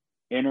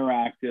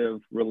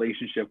interactive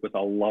relationship with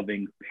a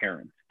loving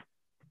parent,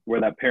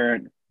 where that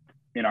parent,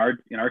 in our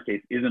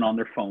case, isn't on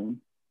their phone,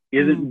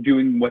 isn't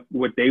doing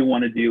what they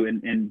want to do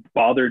and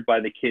bothered by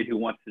the kid who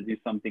wants to do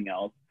something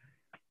else.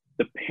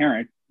 The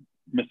parent,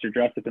 Mr.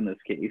 Dress Up in this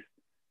case,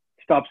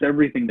 stops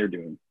everything they're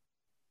doing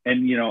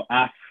and,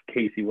 asks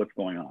Casey what's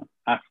going on,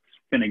 asks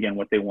Finnegan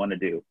what they want to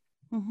do.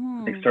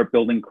 Mm-hmm. They start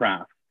building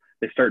crafts.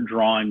 They start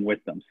drawing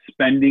with them,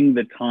 spending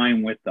the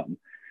time with them,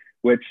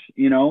 which,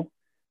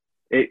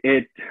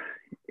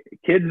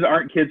 kids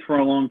aren't kids for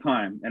a long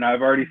time. And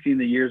I've already seen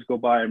the years go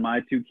by in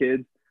my two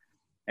kids.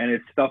 And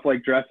it's stuff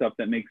like Dress Up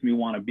that makes me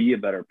want to be a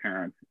better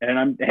parent. And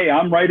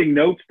I'm writing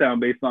notes down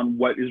based on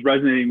what is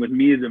resonating with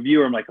me as a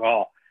viewer. I'm like,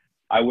 oh,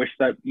 I wish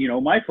that,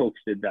 my folks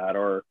did that.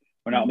 Or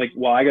not like,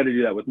 well, I got to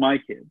do that with my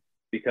kids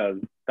because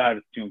that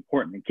is too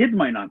important. And kids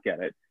might not get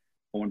it,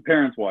 but when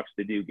parents watch,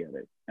 they do get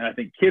it. And I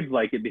think kids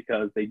like it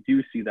because they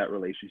do see that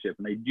relationship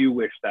and they do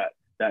wish that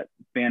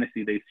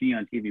fantasy they see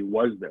on TV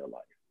was their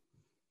life.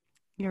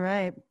 You're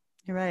right.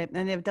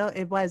 And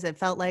it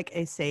felt like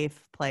a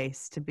safe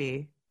place to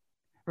be,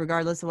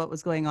 regardless of what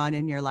was going on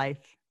in your life.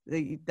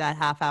 That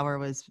half hour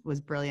was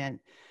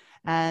brilliant.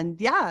 And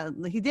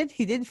he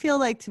did feel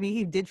like, to me,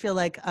 he did feel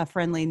like a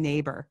friendly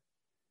neighbor,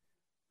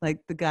 like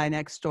the guy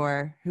next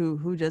door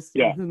who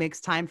makes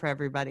time for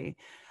everybody.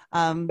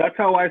 That's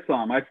how I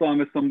saw him. I saw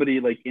him as somebody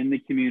like in the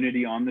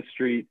community on the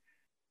street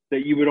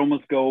that you would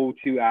almost go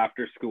to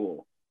after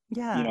school.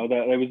 Yeah.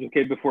 That it was a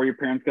kid before your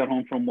parents got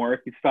home from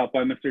work. You stop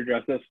by Mr.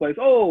 Dress Up's place.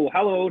 Oh,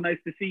 hello. Nice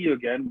to see you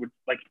again. Which,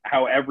 like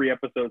how every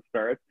episode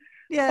starts.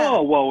 Yeah.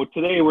 Oh, well,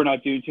 today we're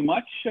not doing too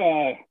much.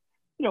 Why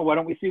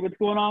don't we see what's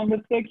going on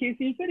with Casey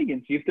and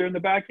Finnegan? See if they're in the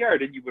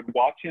backyard. And you would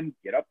watch him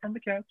get up from the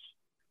couch,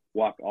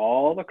 walk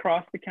all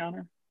across the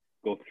counter,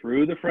 go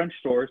through the French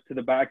doors to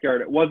the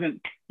backyard. It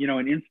wasn't,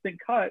 an instant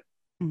cut.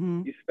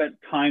 Mm-hmm. You spent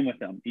time with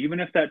them,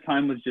 even if that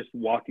time was just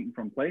walking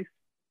from place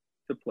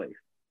to place.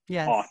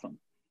 Yes. Awesome.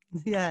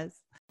 Yes.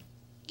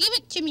 Give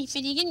it to me,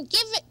 Finnegan.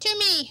 Give it to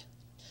me.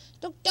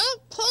 Look,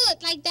 don't pull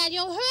it like that.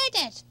 You'll hurt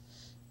it.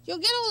 You'll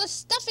get all the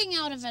stuffing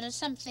out of it or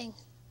something.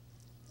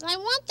 I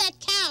want that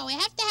cow. I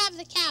have to have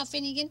the cow,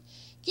 Finnegan.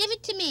 Give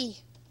it to me.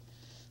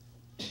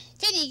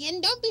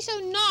 Finnegan, don't be so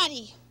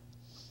naughty.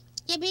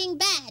 You're being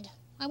bad.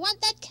 I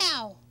want that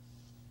cow.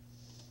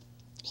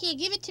 Here,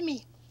 give it to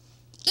me.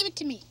 Give it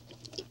to me.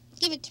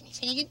 Give it to me,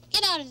 Finnegan.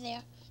 Get out of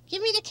there.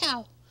 Give me the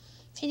cow.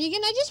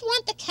 Finnegan, I just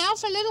want the cow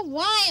for a little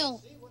while.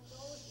 See, what's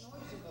all this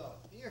noise about?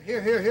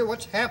 Here.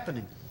 What's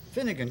happening?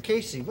 Finnegan,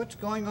 Casey, what's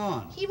going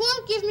on? He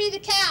won't give me the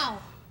cow.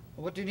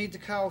 What do you need the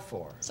cow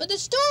for? For the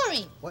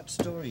story. What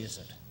story is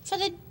it?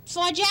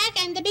 For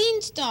Jack and the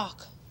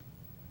Beanstalk.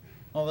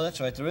 Oh, well,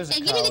 that's right. There is a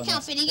cow. Give me the cow,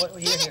 Finnegan.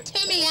 Give it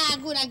to me. Ah,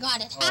 good, I got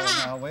it.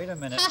 Oh, now, wait a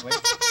minute. Wait.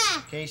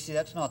 Casey,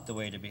 that's not the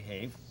way to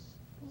behave.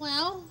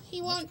 Well,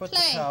 he won't play. Let's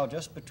put the cow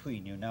just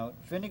between you. Now,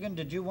 Finnegan,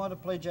 did you want to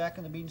play Jack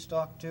and the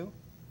Beanstalk, too?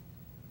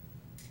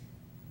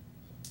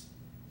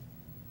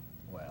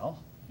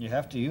 Well, you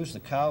have to use the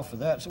cow for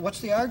that. So what's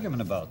the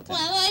argument about that?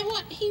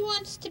 Well, he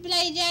wants to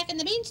play Jack and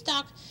the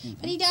Beanstalk,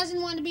 but he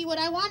doesn't want to be what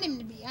I want him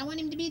to be. I want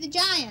him to be the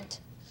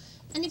giant.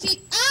 And if I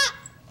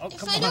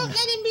don't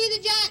let him be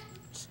the giant,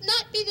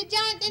 not be the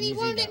giant, then he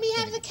won't let me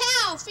have the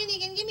cow.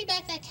 Finnegan, give me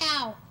back that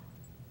cow.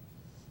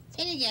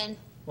 Finnegan.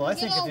 Well, I Get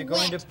think if all you're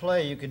going to wet.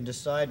 play, you can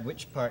decide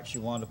which parts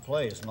you want to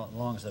play as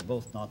long as they're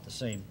both not the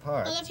same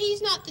part. Well, if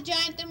he's not the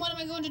giant, then what am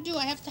I going to do?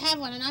 I have to have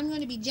one, and I'm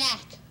going to be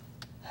Jack.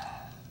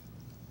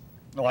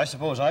 Well, I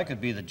suppose I could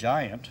be the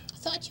giant. I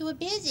thought you were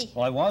busy.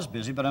 Well, I was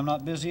busy, but I'm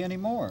not busy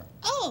anymore.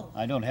 Oh.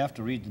 I don't have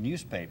to read the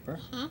newspaper.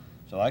 Huh?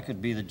 So I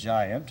could be the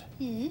giant.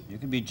 Mm-hmm. You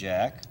could be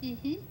Jack.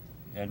 Mm-hmm.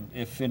 And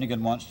if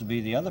Finnegan wants to be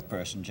the other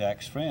person,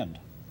 Jack's friend.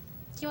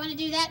 Do you want to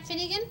do that,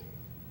 Finnegan?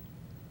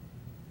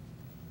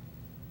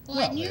 Well,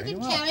 Well, and you there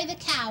can you are. carry the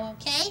cow,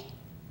 okay?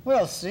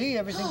 Well, see,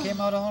 everything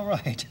came out all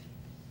right.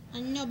 I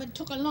know, but it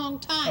took a long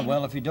time.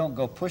 Well, if you don't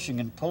go pushing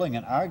and pulling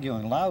and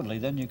arguing loudly,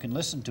 then you can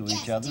listen to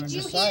yes, each other did and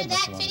you hear decide that,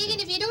 what you want to Finnegan?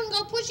 do. If you don't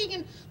go pushing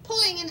and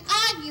pulling and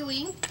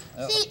arguing,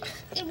 Oh. see,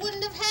 it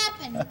wouldn't have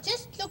happened.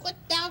 Just look what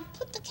now.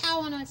 Put the cow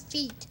on her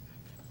feet.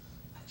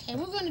 Okay,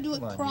 we're going to do it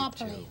Come on, you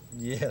properly. two.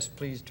 Yes,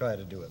 please try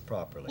to do it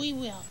properly. We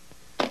will.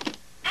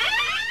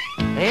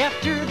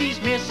 After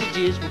these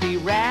messages, we'll be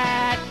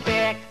right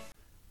back.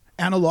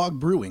 Analog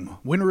Brewing,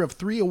 winner of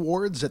 3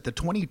 awards at the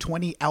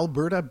 2020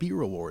 Alberta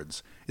Beer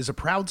Awards, is a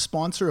proud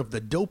sponsor of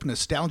the Dope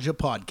Nostalgia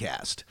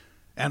podcast.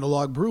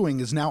 Analog Brewing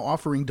is now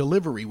offering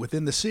delivery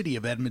within the city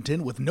of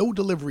Edmonton with no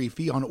delivery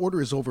fee on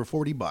orders over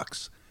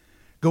 $40.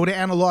 Go to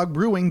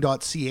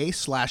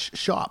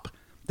analogbrewing.ca/shop.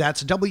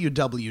 That's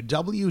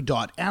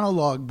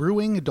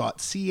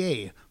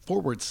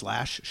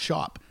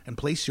www.analogbrewing.ca/shop and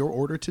place your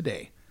order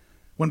today.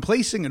 When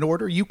placing an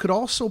order, you could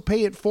also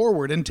pay it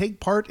forward and take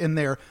part in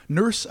their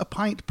Nurse a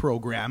Pint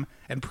program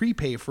and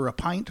prepay for a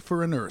pint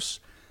for a nurse.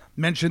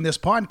 Mention this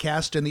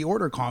podcast in the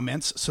order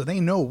comments so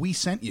they know we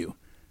sent you.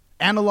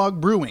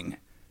 Analog Brewing,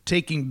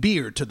 taking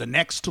beer to the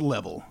next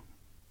level.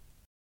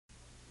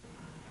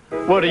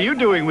 What are you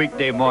doing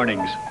weekday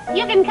mornings?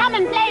 You can come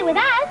and play with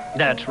us.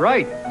 That's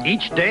right.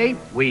 Each day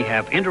we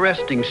have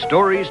interesting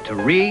stories to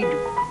read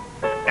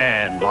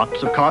and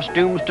lots of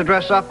costumes to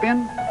dress up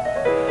in.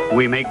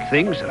 We make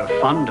things that are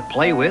fun to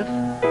play with.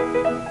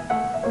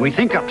 We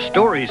think up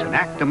stories and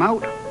act them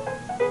out.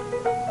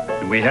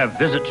 And we have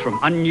visits from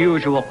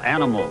unusual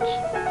animals.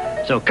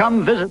 So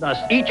come visit us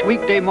each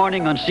weekday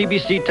morning on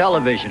CBC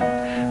television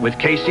with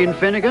Casey and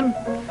Finnegan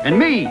and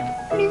me.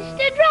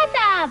 Mr.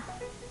 Dress-Up.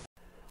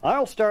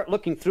 I'll start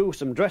looking through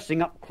some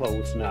dressing up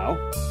clothes now.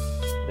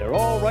 They're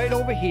all right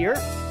over here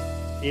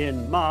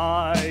in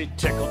my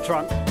tickle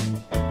trunk.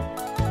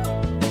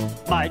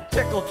 My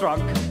tickle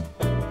trunk.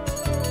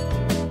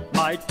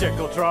 My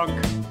tickle trunk.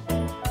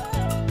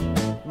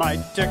 My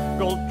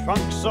tickle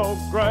trunk so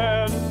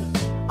grand.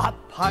 A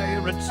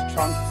pirate's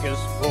trunk is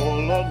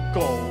full of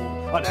gold.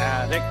 An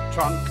attic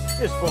trunk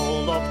is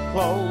full of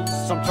clothes.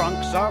 Some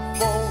trunks are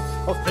full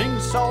of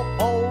things so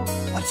old.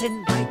 What's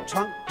in my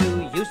trunk,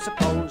 do you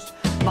suppose?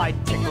 My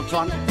tickle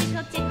trunk.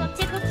 Tickle, tickle,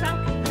 tickle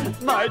trunk.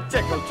 My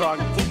tickle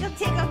trunk. Tickle,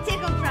 tickle,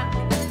 tickle trunk.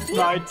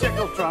 My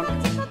tickle trunk.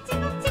 Tickle,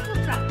 tickle,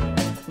 tickle trunk.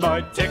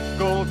 My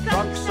tickle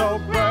trunk so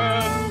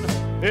grand.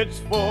 It's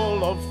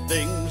full of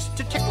things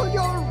to tickle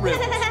your ribs,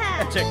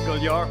 and tickle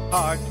your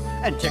heart,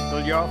 and tickle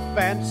your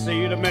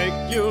fancy, to make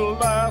you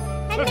laugh,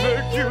 and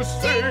make you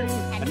sing,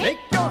 and make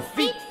your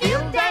feet feel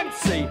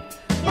dancy.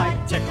 My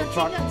tickle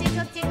trunk.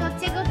 Tickle, tickle,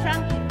 tickle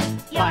trunk.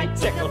 My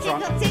tickle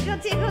trunk. Tickle,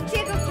 tickle,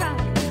 tickle trunk.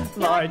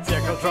 My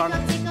tickle trunk.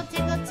 Tickle,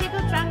 tickle,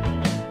 tickle trunk.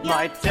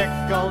 My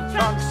tickle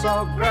trunk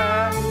so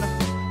grand.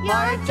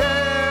 My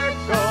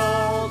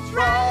tickle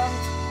trunk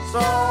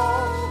so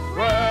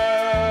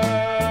grand.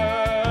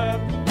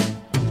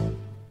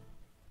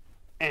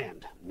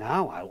 And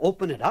now I'll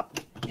open it up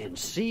and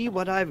see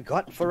what I've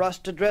got for us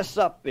to dress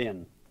up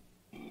in.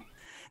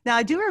 Now,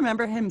 I do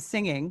remember him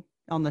singing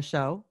on the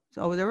show.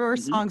 So there were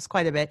songs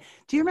quite a bit.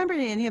 Do you remember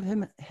any of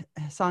him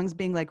songs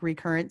being like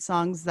recurrent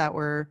songs that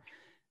were?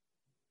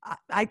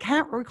 I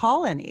can't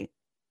recall any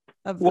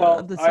of the, Well,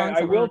 of the songs.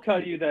 I that will were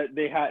tell you that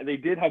they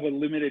did have a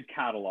limited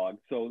catalog,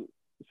 so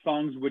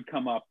songs would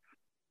come up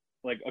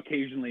like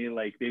occasionally,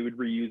 like they would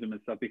reuse them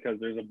and stuff because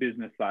there's a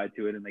business side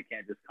to it, and they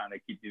can't just kind of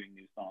keep doing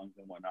new songs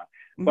and whatnot.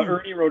 But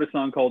Ernie wrote a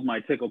song called "My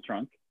Tickle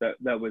Trunk"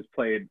 that was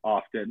played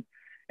often.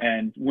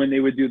 And when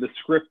they would do the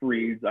script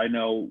reads, I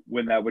know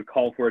when that would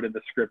call for it in the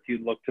script,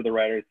 he'd look to the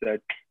writer and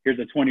said, "Here's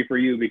a 20 for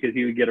you," because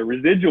he would get a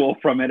residual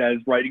from it as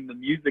writing the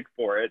music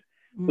for it.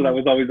 So that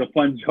was always a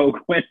fun joke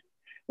when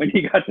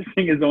he got to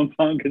sing his own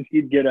song, because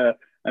he'd get a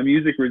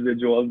music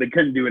residual. They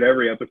couldn't do it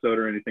every episode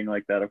or anything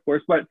like that, of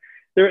course. But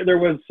there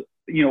was,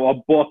 a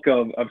book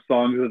of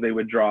songs that they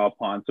would draw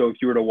upon. So if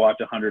you were to watch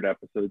 100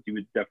 episodes, you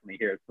would definitely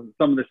hear it.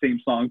 Some of the same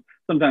songs.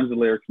 Sometimes the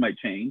lyrics might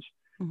change,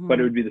 but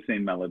it would be the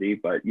same melody.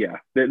 But yeah,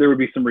 there would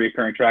be some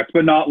recurring tracks,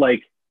 but not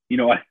like,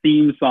 a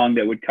theme song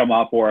that would come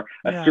up or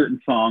a certain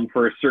song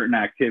for a certain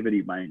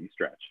activity by any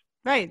stretch.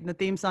 Right. The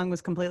theme song was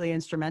completely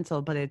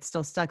instrumental, but it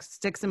still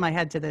sticks in my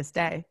head to this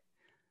day.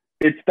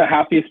 It's the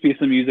happiest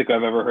piece of music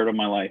I've ever heard in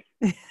my life.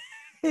 It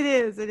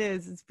is.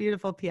 It's a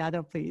beautiful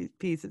piano piece.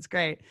 It's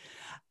great.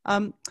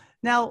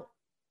 Now,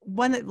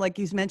 like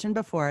you mentioned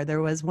before,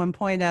 there was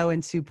 1.0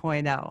 and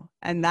 2.0,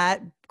 and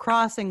that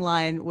crossing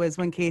line was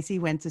when Casey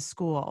went to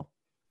school.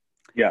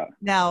 Yeah.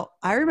 Now,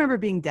 I remember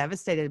being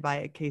devastated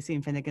by Casey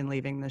and Finnegan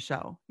leaving the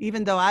show,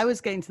 even though I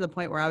was getting to the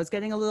point where I was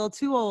getting a little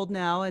too old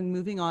now and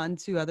moving on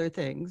to other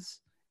things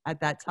at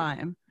that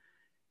time.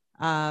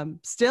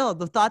 Still,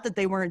 the thought that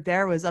they weren't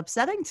there was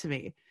upsetting to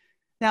me.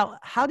 Now,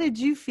 how did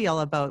you feel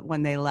about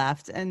when they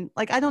left? And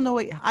like, I don't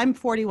know I'm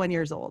 41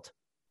 years old,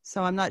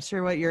 so I'm not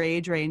sure what your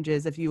age range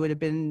is if you would have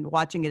been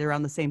watching it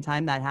around the same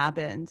time that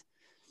happened.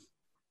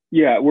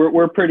 Yeah,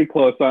 we're pretty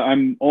close.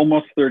 I'm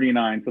almost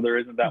 39, so there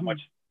isn't that Mhm.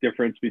 much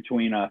difference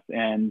between us.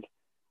 And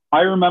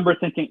I remember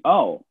thinking,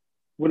 oh,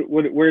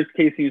 where's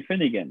Casey and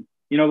Finnegan?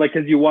 You know, like,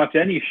 because you watch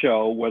any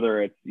show,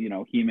 whether it's, you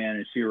know, He-Man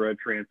and She-Ra,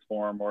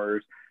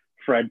 Transformers,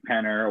 Fred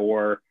Penner,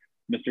 or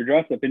Mr.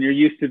 Dressup, and you're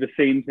used to the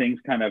same things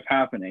kind of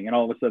happening. And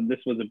all of a sudden,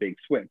 this was a big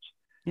switch.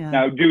 Yeah.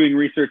 Now, doing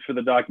research for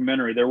the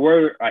documentary, there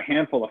were a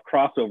handful of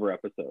crossover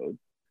episodes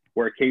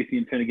where Casey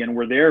and Finnegan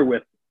were there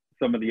with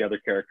some of the other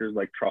characters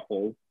like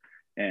Truffles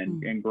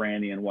and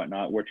Granny and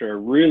whatnot, which are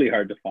really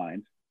hard to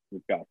find.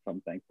 We've got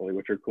some, thankfully,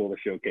 which are cool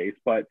to showcase.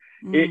 But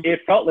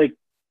it felt like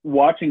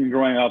watching and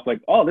growing up,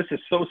 like, oh, this is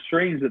so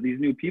strange that these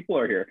new people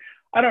are here.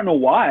 I don't know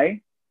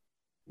why.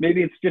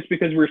 Maybe it's just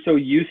because we're so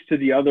used to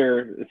the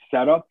other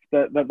setup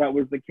that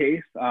was the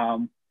case. I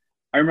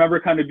remember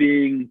kind of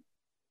being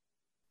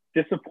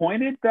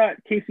disappointed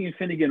that Casey and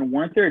Finnegan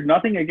weren't there.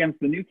 Nothing against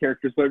the new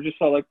characters, but I just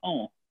felt like,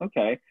 oh,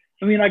 okay.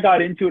 I mean, I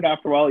got into it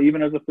after a while,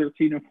 even as a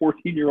 13 and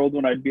 14-year-old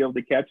when I'd be able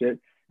to catch it,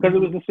 because it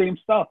was the same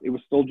stuff. It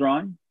was still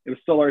drawing. It was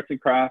still arts and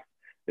crafts.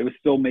 It was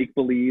still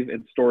make-believe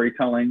and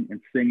storytelling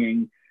and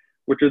singing,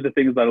 which are the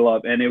things that I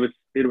love. And it was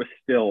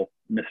still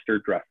Mr.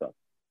 Dressup.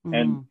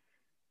 And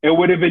it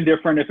would have been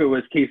different if it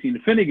was Casey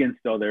and Finnegan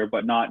still there,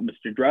 but not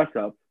Mr.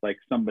 Dressup, like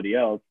somebody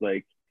else,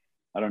 like,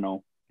 I don't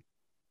know,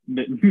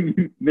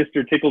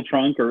 Mr. Tickle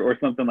Trunk or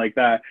something like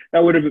that.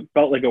 That would have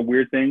felt like a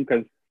weird thing,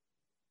 because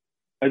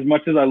as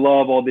much as I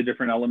love all the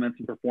different elements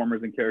and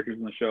performers and characters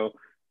in the show,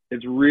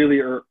 it's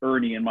really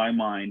Ernie in my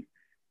mind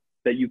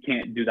that you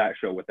can't do that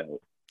show without.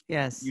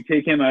 Yes. You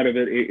take him out of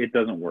it, it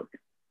doesn't work.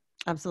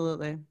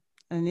 Absolutely.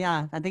 And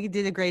yeah, I think he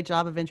did a great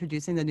job of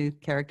introducing the new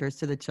characters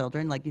to the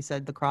children. Like you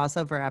said, the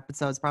crossover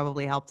episodes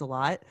probably helped a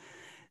lot.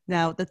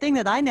 Now, the thing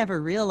that I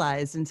never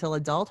realized until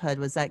adulthood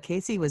was that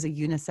Casey was a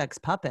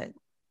unisex puppet.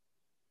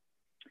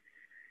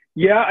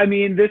 Yeah, I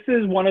mean, this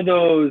is one of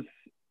those,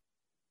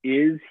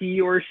 is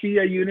he or she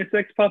a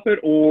unisex puppet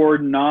or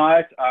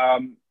not?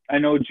 I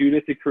know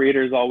Judith, the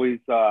creator, is always,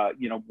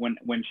 you know,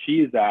 when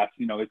she is asked,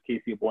 you know, is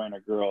Casey a boy and a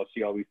girl,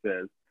 she always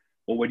says,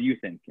 well, what do you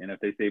think? And if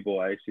they say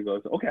boy, she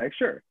goes, okay,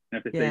 sure.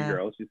 And if they say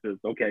girl, she says,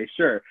 okay,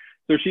 sure.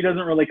 So she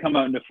doesn't really come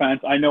out in defense.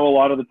 I know a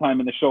lot of the time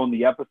in the show, in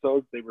the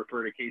episodes, they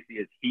refer to Casey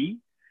as he.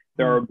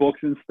 There are books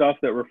and stuff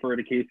that refer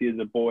to Casey as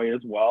a boy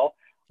as well.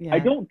 Yeah. I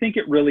don't think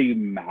it really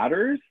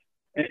matters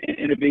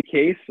in a big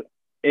case.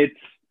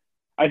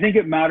 I think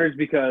it matters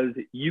because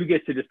you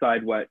get to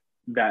decide what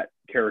that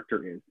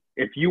character is.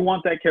 If you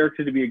want that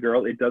character to be a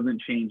girl, it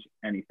doesn't change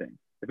anything.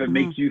 If it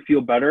makes you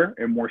feel better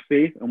and more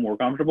safe and more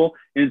comfortable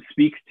and it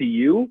speaks to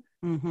you,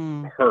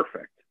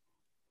 perfect.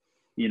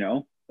 You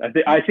know,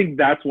 I think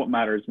that's what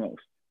matters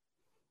most.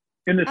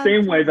 In the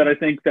same way that I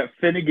think that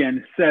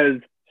Finnegan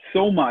says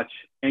so much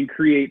and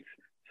creates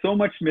so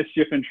much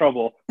mischief and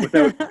trouble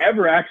without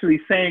ever actually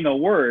saying a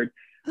word.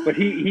 But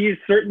he is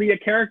certainly a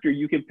character.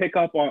 You can pick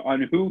up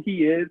on who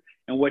he is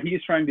and what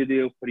he's trying to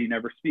do, but he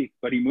never speaks,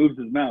 but he moves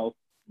his mouth.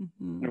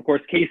 And of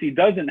course, Casey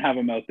doesn't have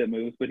a mouth that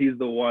moves, but he's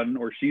the one,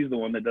 or she's the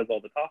one, that does all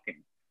the talking.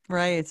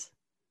 Right.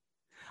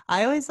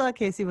 I always thought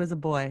Casey was a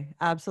boy.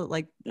 Absolutely.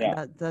 Like,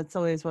 yeah. That's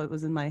always what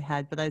was in my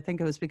head. But I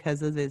think it was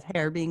because of his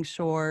hair being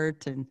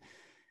short, and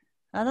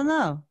I don't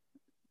know.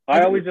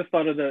 I always just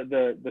thought of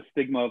the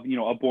stigma of, you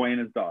know, a boy and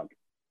his dog.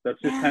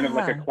 That's just kind of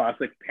like a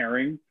classic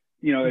pairing.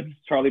 You know, it's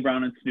Charlie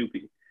Brown and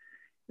Snoopy.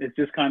 It's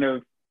just kind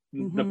of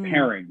the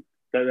pairing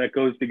that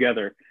goes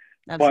together.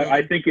 Absolutely. But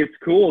I think it's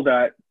cool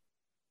that,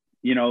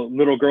 you know,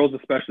 little girls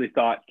especially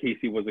thought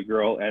Casey was a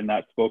girl, and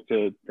that spoke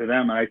to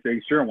them. And I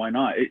say, sure, why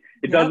not?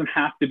 It doesn't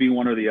have to be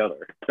one or the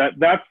other.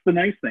 That's the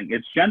nice thing.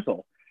 It's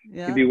gentle.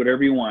 You can do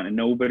whatever you want, and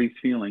nobody's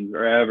feelings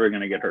are ever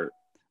going to get hurt.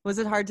 Was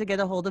it hard to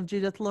get a hold of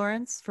Judith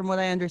Lawrence? From what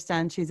I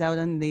understand, she's out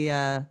in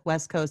the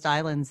West Coast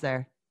Islands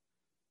there.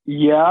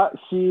 Yeah,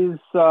 she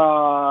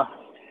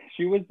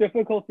was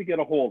difficult to get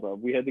a hold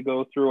of. We had to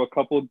go through a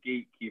couple of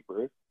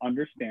gatekeepers,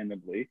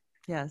 understandably.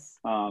 Yes.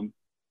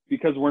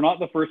 Because we're not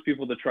the first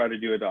people to try to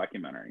do a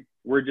documentary.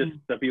 We're just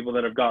the people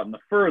that have gotten the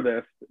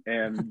furthest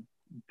and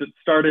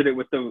started it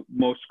with the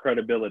most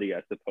credibility,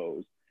 I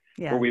suppose,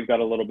 where we've got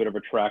a little bit of a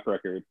track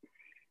record.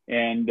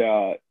 And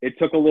it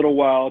took a little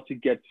while to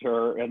get to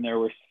her, and there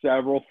were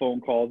several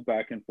phone calls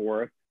back and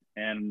forth,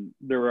 and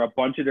there were a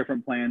bunch of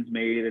different plans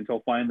made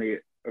until finally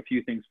a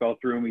few things fell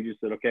through, and we just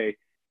said, okay,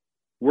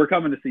 we're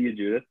coming to see you,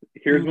 Judith.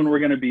 Here's when we're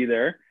going to be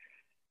there,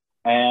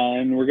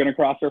 and we're going to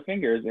cross our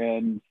fingers.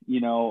 And,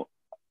 you know,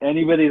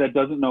 anybody that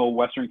doesn't know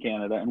Western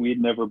Canada, and I'd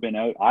never been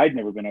out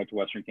to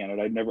Western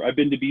Canada. I've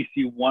been to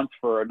BC once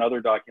for another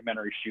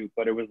documentary shoot,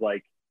 but it was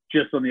like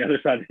just on the other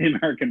side of the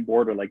American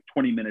border, like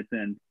 20 minutes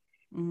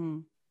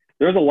in.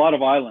 There's a lot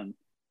of islands.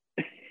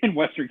 in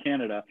Western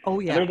Canada. Oh,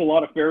 yeah. And there's a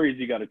lot of ferries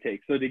you got to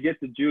take. So to get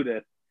to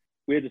Judith,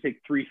 we had to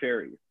take 3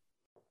 ferries.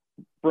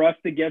 For us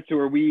to get to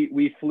her,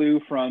 we flew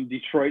from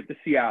Detroit to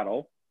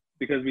Seattle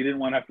because we didn't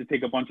want to have to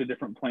take a bunch of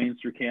different planes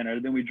through Canada.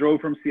 Then we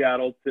drove from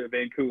Seattle to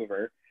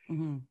Vancouver.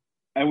 Mm-hmm.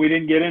 And we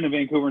didn't get into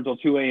Vancouver until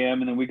 2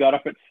 a.m. And then we got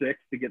up at 6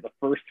 to get the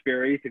first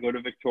ferry to go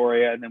to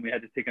Victoria. And then we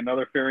had to take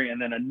another ferry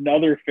and then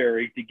another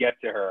ferry to get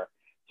to her.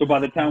 So by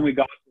the time we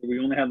got there, we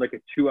only had like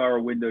a 2-hour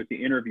window to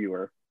interview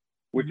her,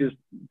 which is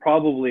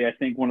probably, I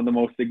think, one of the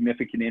most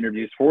significant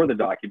interviews for the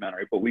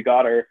documentary. But we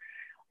got her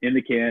in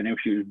the can, and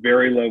she was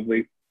very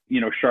lovely,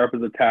 you know, sharp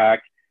as a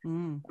tack.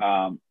 And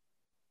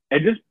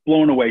just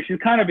blown away. She's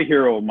kind of a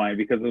hero of mine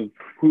because of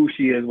who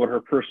she is, what her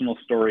personal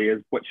story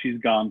is, what she's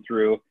gone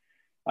through.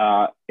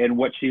 And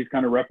what she's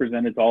kind of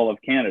represented to all of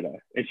Canada.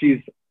 And she's,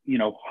 you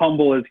know,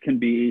 humble as can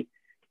be.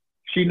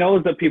 She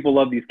knows that people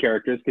love these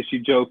characters because she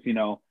jokes, you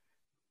know,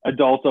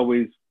 adults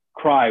always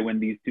cry when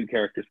these 2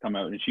 characters come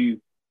out. And she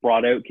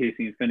brought out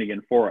Casey and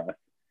Finnegan for us.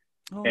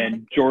 Oh,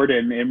 and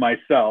Jordan and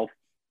myself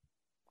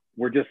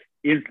were just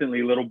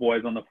instantly little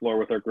boys on the floor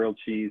with our grilled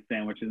cheese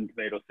sandwiches and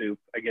tomato soup.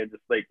 Again,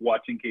 just like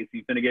watching Casey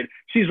and Finnegan.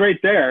 She's right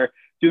there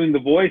doing the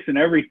voice and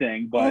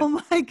everything. But,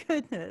 oh, my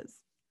goodness.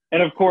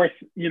 And of course,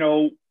 you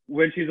know,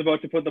 when she's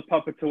about to put the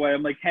puppets away,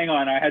 I'm like, hang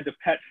on, I had to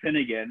pet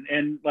Finnegan.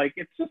 And like,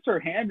 it's just her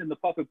hand in the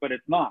puppet, but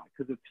it's not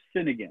because it's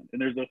Finnegan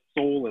and there's a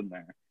soul in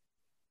there,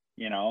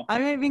 you know?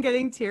 I'm even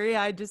getting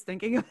teary-eyed just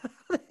thinking about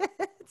it.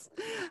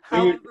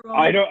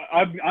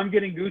 I'm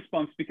getting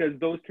goosebumps because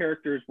those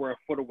characters were a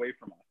foot away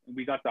from us and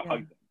we got to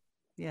hug them.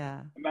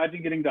 Yeah.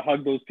 Imagine getting to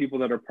hug those people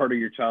that are part of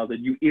your childhood.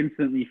 You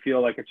instantly feel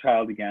like a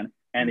child again.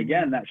 And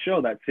again, that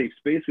show, that safe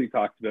space we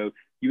talked about,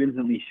 you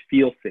instantly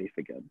feel safe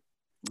again.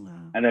 Wow.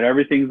 And that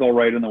everything's all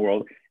right in the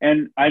world.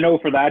 And I know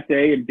for that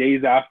day and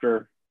days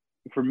after,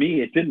 for me,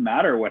 it didn't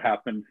matter what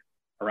happened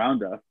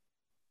around us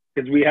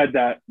because we had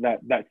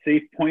that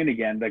safe point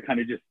again that kind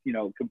of just, you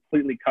know,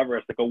 completely cover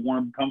us like a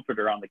warm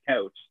comforter on the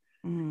couch,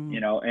 you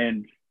know,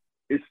 and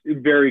it's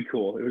very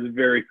cool. It was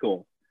very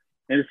cool.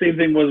 And the same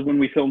thing was when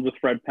we filmed with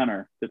Fred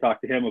Penner to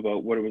talk to him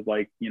about what it was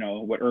like, you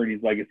know, what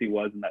Ernie's legacy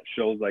was and that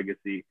show's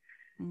legacy.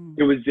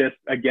 It was just,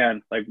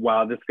 again, like,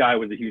 wow, this guy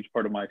was a huge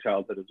part of my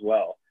childhood as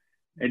well.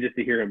 And just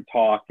to hear him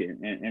talk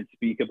and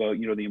speak about,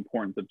 you know, the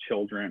importance of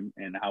children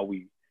and how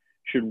we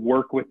should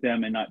work with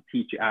them and not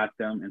teach at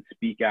them and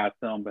speak at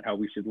them, but how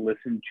we should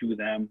listen to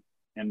them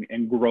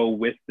and grow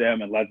with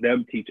them and let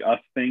them teach us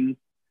things.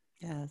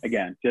 Yes.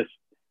 Again, just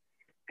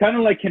kind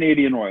of like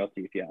Canadian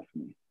royalty, if you ask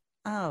me.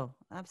 Oh,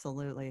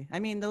 absolutely. I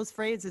mean, those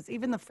phrases,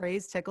 even the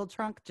phrase tickle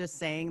trunk, just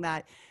saying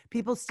that,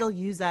 people still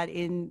use that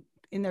in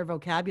their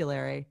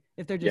vocabulary.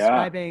 If they're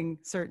describing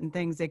certain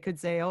things, they could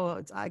say,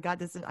 "Oh, I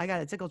got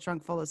a tickle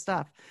trunk full of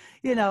stuff."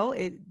 You know,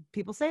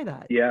 people say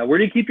that. Yeah. Where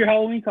do you keep your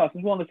Halloween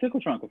costumes? Well, in the tickle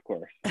trunk, of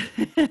course.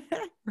 Right?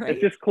 It's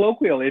just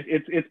colloquial.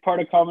 It's part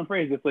of common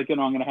phrase. It's like, you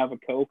know, I'm going to have a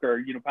Coke or,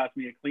 you know, pass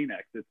me a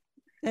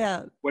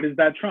Kleenex. What is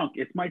that trunk?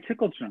 It's my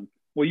tickle trunk.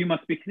 Well, you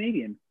must be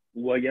Canadian.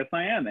 Well, yes,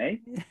 I am, eh?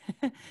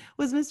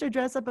 Was Mr.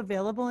 Dress Up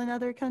available in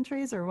other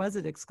countries or was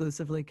it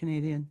exclusively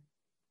Canadian?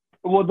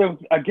 Well,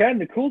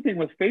 the cool thing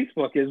with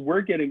Facebook is we're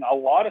getting a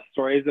lot of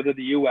stories out of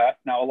the U.S.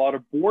 now, a lot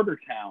of border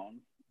towns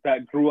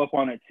that grew up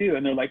on it too.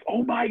 And they're like,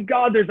 oh my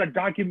God, there's a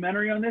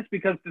documentary on this,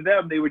 because to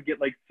them, they would get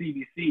like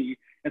CBC.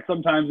 And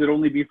sometimes it'd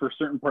only be for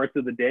certain parts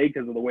of the day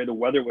because of the way the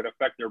weather would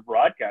affect their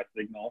broadcast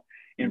signal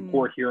in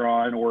Port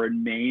Huron or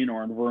in Maine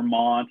or in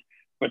Vermont,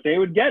 but they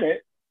would get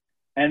it.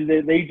 And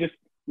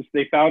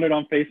they found it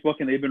on Facebook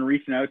and they've been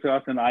reaching out to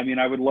us. And I mean,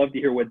 I would love to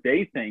hear what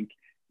they think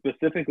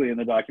specifically in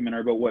the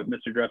documentary about what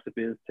Mr. Dress Up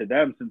is to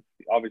them, since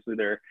obviously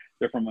they're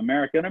from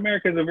America, and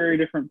America is a very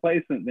different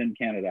place than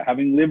Canada.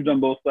 Having lived on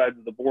both sides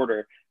of the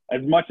border,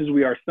 as much as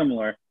we are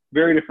similar,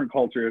 very different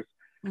cultures,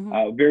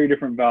 very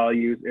different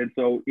values. And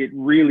so it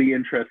really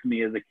interests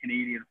me as a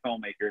Canadian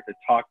filmmaker to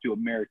talk to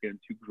Americans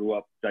who grew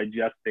up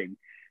digesting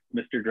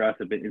Mr. Dress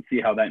Up and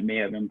see how that may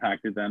have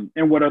impacted them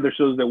and what other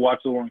shows they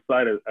watched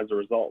alongside as a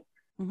result.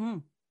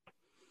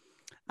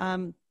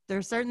 There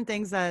are certain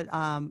things that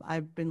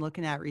I've been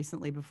looking at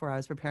recently before I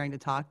was preparing to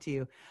talk to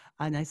you.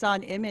 And I saw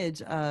an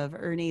image of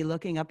Ernie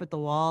looking up at the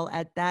wall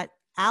at that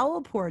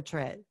owl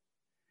portrait.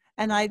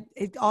 And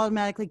it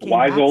automatically came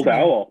back to me. Wise old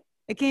owl.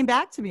 It came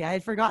back to me. I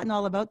had forgotten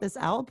all about this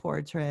owl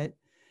portrait.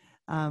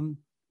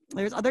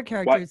 There's other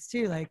characters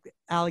too, like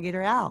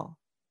Alligator Al.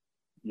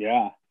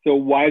 Yeah. So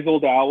Wise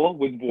Old Owl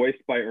was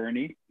voiced by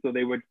Ernie. So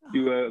they would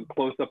do a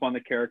close-up on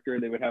the character.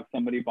 They would have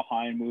somebody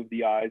behind move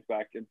the eyes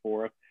back and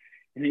forth.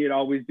 And he'd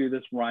always do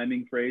this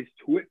rhyming phrase,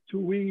 "Twit to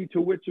wee, to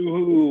wit to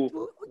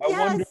who. I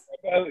wonder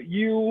about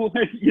you,"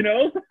 you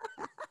know?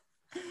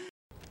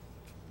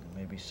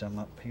 Maybe some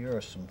up here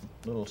are some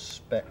little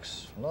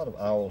specks. A lot of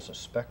owls are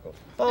speckled.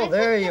 Oh,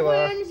 there you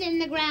are. Worms in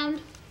the ground.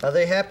 Are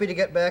they happy to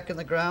get back in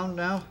the ground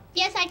now?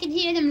 Yes, I could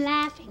hear them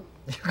laughing.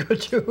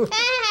 Could you?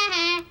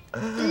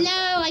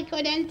 No, I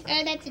couldn't.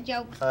 That's a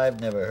joke. I've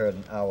never heard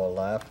an owl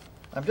laugh.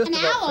 I'm just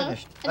about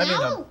finished.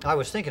 I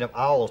was thinking of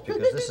owls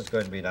because this is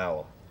going to be an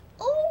owl.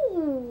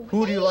 Oh.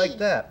 Who do you like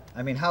that?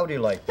 I mean, how do you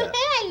like that?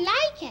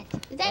 I like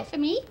Is that for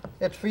me?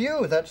 It's for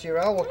you. That's your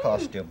owl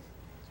costume.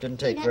 Didn't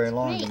take very that's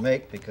long great. to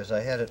make because I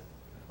had it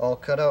all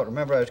cut out.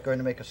 Remember, I was going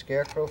to make a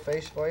scarecrow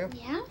face for you?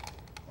 Yeah?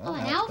 Well, Oh,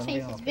 an now it's owl gonna be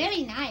face owl is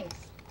very nice.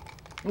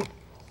 Oof,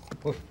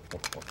 oof,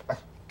 oof.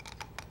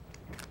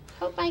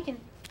 Hope I can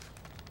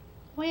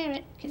wear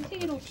it. Can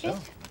think it'll So,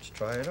 fit. let's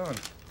try it on.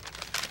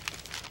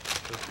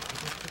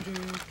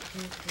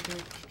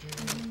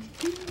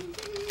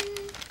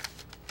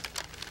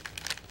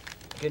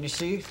 Can you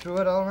see through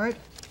it all right?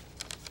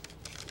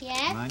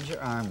 Yes? Mind your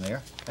arm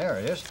there. There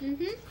it is.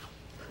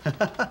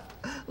 Mm-hmm.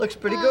 Looks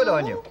pretty good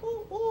on you.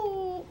 Ooh,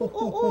 ooh, ooh,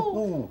 ooh,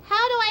 ooh.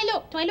 How do I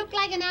look? Do I look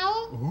like an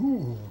owl?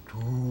 Ooh,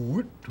 do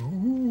it,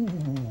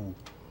 do.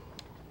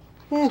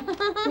 Ooh,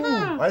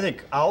 I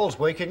think Owl's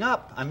waking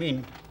up. I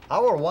mean,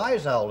 our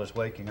wise owl is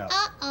waking up.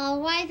 Uh-oh,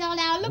 wise old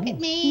owl, look at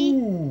me.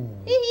 Ooh.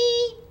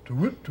 Hee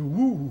Do it,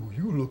 do.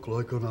 You look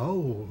like an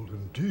owl.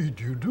 Indeed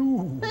you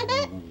do.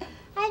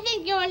 I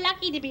think you're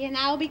lucky to be an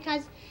owl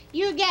because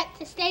you get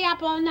to stay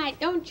up all night,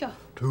 don't you?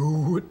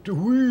 Do it to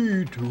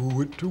wee,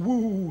 do it to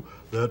woo.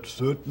 That's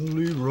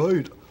certainly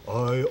right.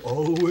 I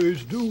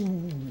always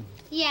do.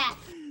 Yes.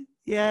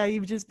 Yeah,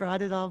 you've just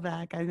brought it all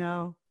back. I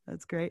know.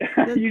 That's great.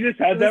 You just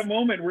had that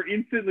moment where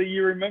instantly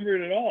you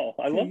remembered it all.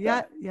 I love Yeah,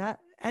 that. yeah.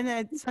 And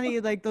it's funny,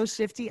 like those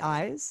shifty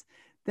eyes,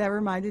 that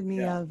reminded me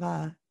Yeah.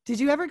 of, did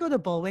you ever go to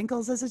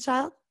Bullwinkle's as a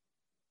child?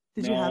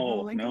 Did you have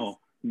Bullwinkle's?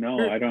 No,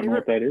 I don't they know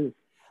what that is.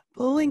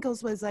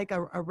 Bullwinkle's was like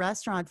a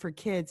restaurant for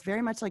kids,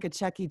 very much like a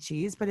Chuck E.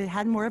 Cheese, but it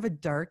had more of a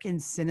dark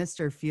and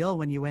sinister feel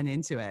when you went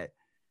into it.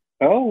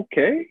 Oh,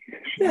 okay.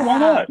 Sure, why Yeah.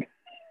 not?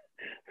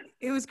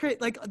 It was great.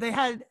 Like they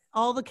had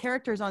all the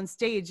characters on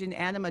stage in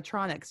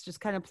animatronics, just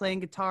kind of playing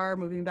guitar,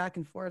 moving back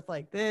and forth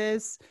like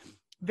this.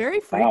 Very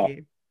freaky. Wow.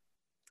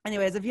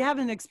 Anyways, if you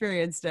haven't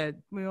experienced it,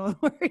 we won't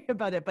worry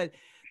about it. But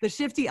the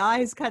shifty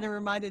eyes kind of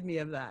reminded me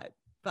of that.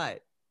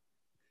 But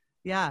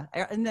yeah.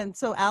 And then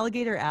so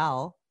Alligator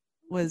Al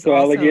was So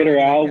also Alligator in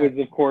that Al was,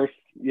 character. of course,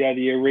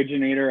 the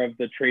originator of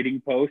the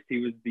Trading Post. He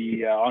was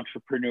the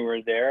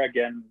entrepreneur there.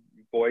 Again,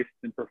 voiced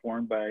and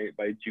performed by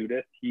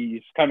Judith.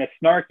 He's kind of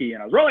snarky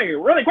and I was really,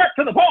 really quick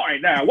to the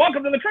point. Now,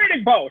 welcome to the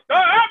Trading Post.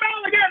 I'm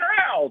Alligator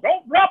Al.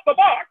 Don't drop the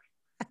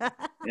box.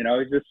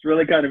 He's just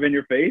really kind of in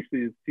your face.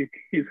 He's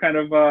kind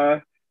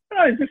of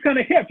he's just kind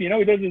of hip. He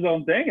does his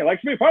own thing. He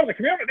likes to be part of the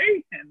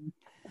community.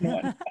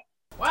 And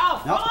Well,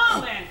 come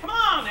on then. Come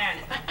on then.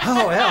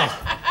 Oh,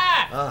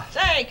 Al.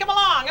 Say, come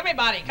along,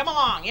 everybody. Come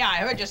along. Yeah, I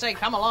heard you say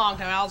come along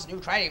to Al's new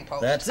trading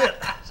post. That's it.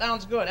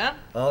 Sounds good, huh?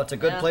 Oh, it's a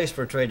good Yeah. place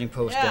for a trading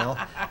post,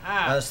 Yeah.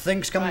 Al. Is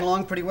things coming Right.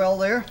 along pretty well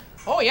there?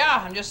 Oh,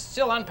 yeah. I'm just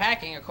still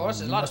unpacking, of course.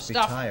 There's a You lot of must be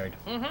stuff. tired.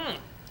 Mm-hmm.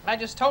 I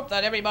just hope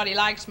that everybody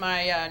likes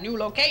my new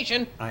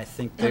location. I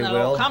think they And they'll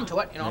will. all come to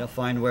it, They'll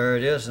find where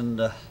it is,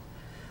 and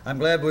I'm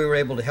glad we were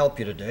able to help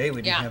you today. We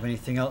didn't Yeah. have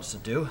anything else to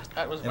do.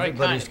 That was very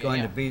Everybody's kind of you, going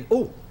yeah. to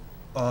be.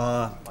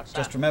 Oh, What's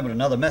just that? remembered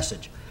another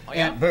message. Oh,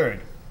 yeah? Aunt Bird.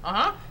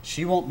 Uh-huh.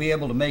 She won't be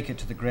able to make it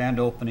to the grand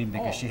opening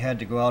because Oh. she had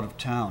to go out of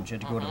town. She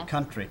had to go to the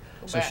country.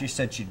 So bad. she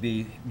said she'd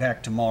be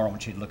back tomorrow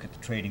and she'd look at the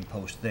trading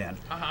post then.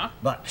 Uh-huh.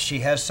 But she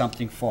has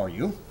something for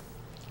you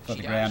for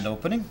She the grand does?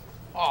 opening.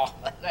 Oh,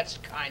 that's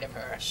kind of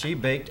her. She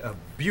baked a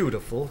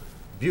beautiful,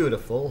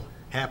 beautiful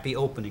happy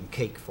opening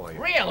cake for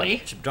you.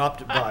 Really? She dropped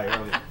it by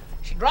earlier.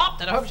 She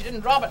dropped it. I hope she didn't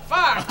drop it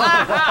far. Ha,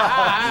 ha,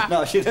 ha.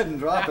 No, she didn't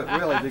drop it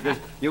really because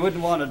you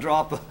wouldn't want to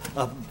drop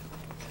a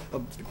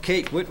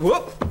cake.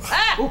 Whoop!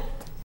 Ah!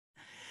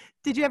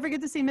 Did you ever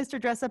get to see Mr.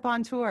 Dress Up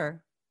on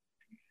tour?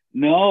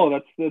 No,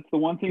 that's the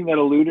one thing that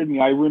eluded me.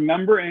 I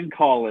remember in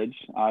college,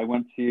 I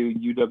went to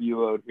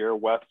UWO here,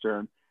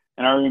 Western,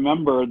 and I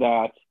remember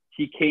that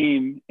he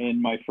came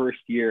in my first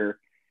year,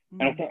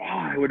 and I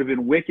thought, it would have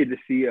been wicked to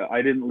see.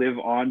 I didn't live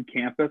on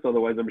campus,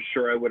 otherwise I'm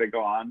sure I would have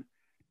gone.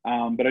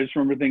 But I just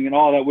remember thinking,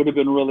 that would have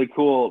been really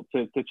cool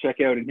to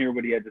check out and hear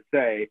what he had to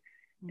say.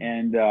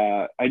 And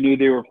I knew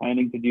they were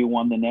planning to do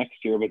one the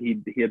next year, but he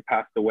had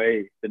passed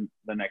away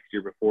the next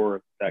year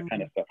before that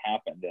kind of stuff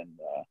happened. And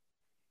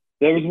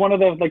that was one of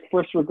the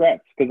first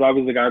regrets, because I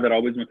was the guy that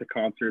always went to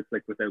concerts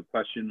without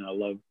question. I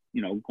love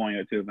going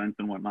out to events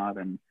and whatnot.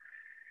 And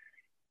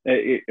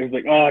it was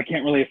like, I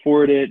can't really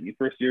afford it.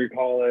 First year of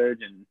college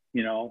and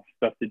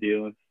stuff to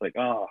do. It's like,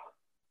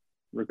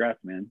 regrets,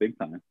 man, big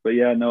time. But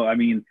yeah, no, I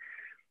mean,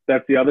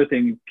 that's the other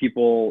thing.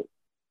 People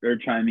are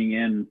chiming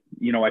in.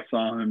 I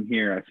saw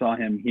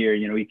him here.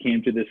 He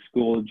came to this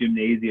school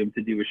gymnasium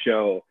to do a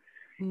show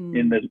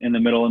in the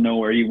middle of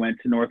nowhere. He went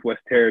to Northwest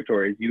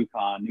Territories,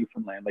 Yukon,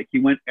 Newfoundland. He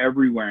went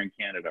everywhere in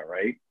Canada,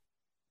 right?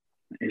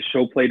 His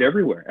show played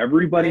everywhere.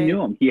 Everybody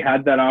knew him. He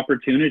had that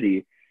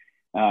opportunity.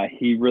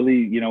 He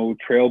really,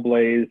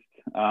 trailblazed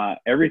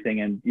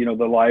everything. And,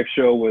 the live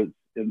show was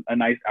a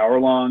nice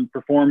hour-long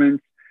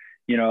performance,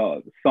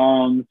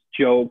 songs,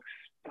 jokes,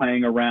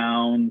 playing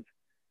around,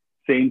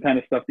 same kind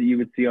of stuff that you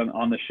would see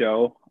on the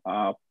show.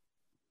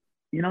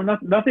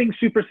 Nothing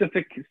super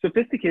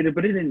sophisticated,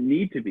 but it didn't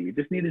need to be. It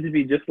just needed to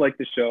be just like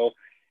the show,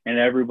 and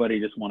everybody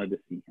just wanted to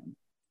see him.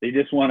 They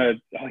just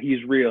wanted,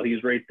 he's real,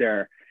 he's right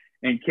there.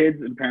 And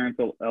kids and parents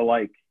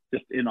alike,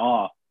 just in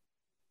awe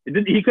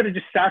He could have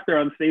just sat there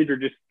on stage or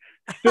just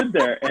stood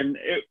there, and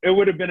it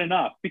would have been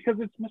enough, because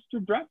it's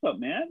Mr. Dress Up,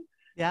 man.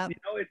 Yeah. You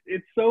know,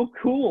 it's so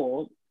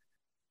cool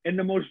in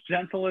the most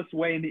gentlest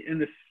way, in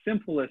the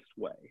simplest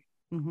way.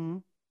 Mm-hmm.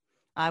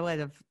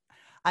 I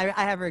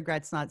have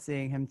regrets not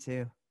seeing him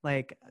too.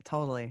 Like,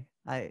 totally.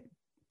 I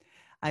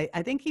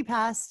think he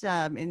passed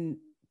in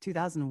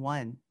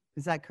 2001.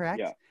 Is that correct?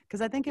 Yeah.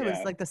 Because I think it was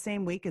like the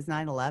same week as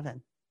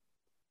 9/11.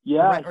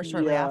 Yeah, or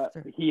shortly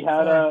after. He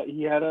had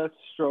a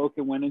stroke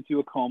and went into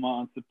a coma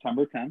on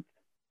September 10th.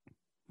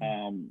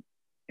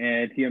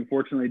 And he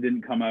unfortunately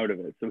didn't come out of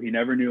it. So he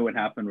never knew what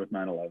happened with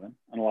 9/11.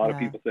 And a lot of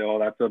people say, oh,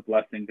 that's a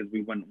blessing, because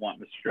we wouldn't want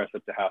Mr. Dress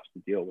Up to have to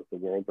deal with the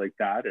world like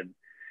that. And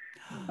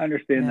I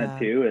understand that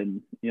too.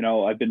 And, you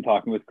know, I've been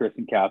talking with Chris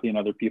and Kathy, and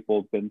other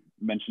people have been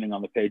mentioning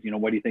on the page, you know,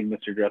 what do you think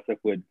Mr. Dress Up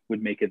would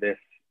make of this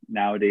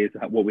nowadays?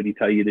 What would he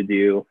tell you to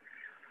do?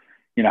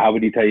 You know, how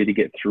would he tell you to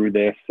get through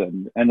this?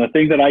 And the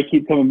thing that I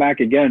keep coming back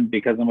again,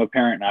 because I'm a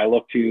parent and I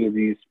look to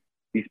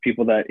these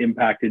people that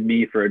impacted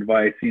me for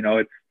advice, you know,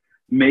 it's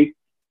make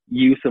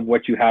use of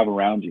what you have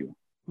around you.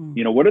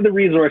 You know, what are the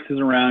resources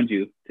around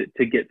you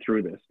to get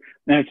through this?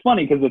 And it's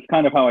funny, because it's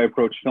kind of how I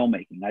approach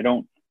filmmaking. I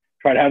don't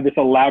try to have this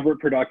elaborate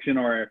production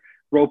or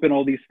rope in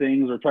all these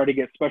things or try to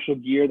get special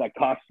gear that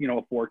costs, you know,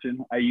 a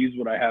fortune. I use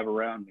what I have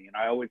around me, and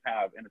I always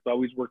have, and it's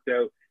always worked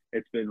out.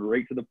 It's been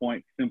right to the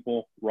point,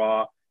 simple,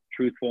 raw,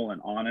 truthful,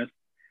 and honest.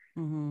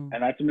 And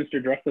that's a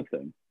Mr. Dress Up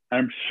thing. And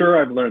I'm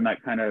sure I've learned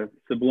that kind of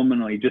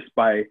subliminally just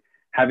by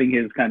having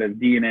his kind of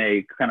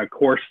DNA kind of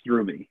course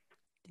through me.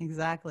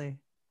 Exactly.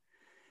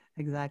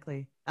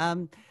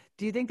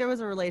 Do you think there was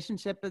a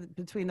relationship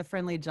between The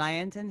Friendly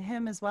Giant and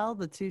him as well?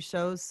 The two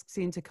shows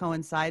seem to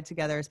coincide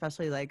together,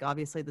 especially like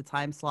obviously the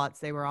time slots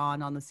they were on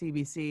the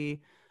CBC.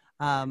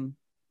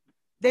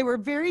 They were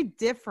very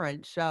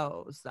different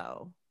shows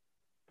though.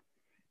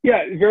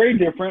 Yeah, very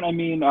different. I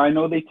mean, I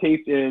know they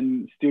taped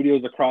in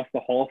studios across the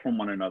hall from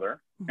one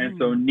another. And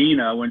so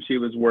Nina, when she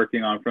was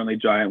working on Friendly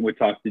Giant, would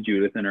talk to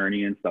Judith and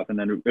Ernie and stuff. And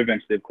then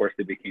eventually, of course,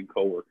 they became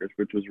co-workers,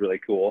 which was really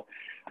cool.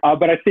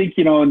 But I think,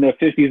 you know, in the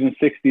 50s and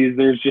 60s,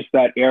 there's just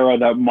that era,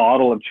 that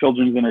model of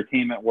children's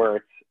entertainment where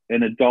it's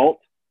an adult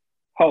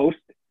host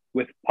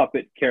with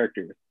puppet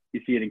characters.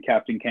 You see it in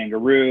Captain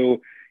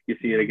Kangaroo. You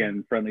see it again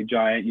in Friendly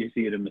Giant. You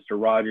see it in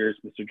Mr. Rogers,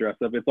 Mr. Dress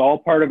Up. It's all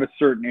part of a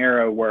certain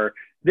era where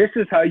this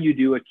is how you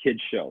do a kid's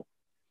show.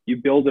 You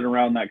build it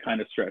around that kind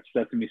of stretch.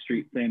 Sesame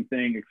Street, same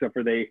thing, except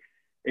for they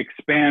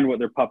expand what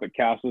their puppet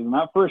cast was. And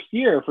that first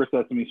year for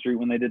Sesame Street,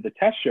 when they did the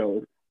test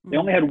shows, they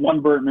only had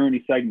one Bert and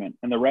Ernie segment,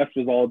 and the rest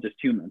was all just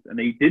humans, and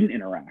they didn't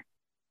interact.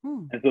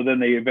 And so then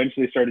they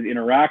eventually started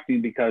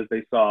interacting because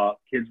they saw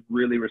kids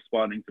really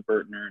responding to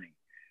Bert and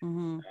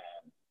Ernie.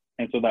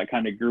 And so that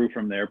kind of grew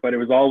from there. But it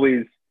was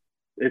always,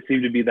 it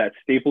seemed to be that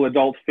staple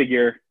adult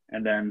figure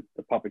and then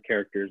the puppet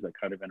characters that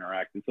kind of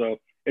interacted. So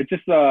it's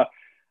just a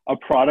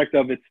product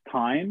of its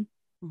time,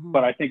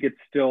 but I think it's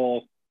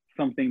still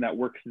something that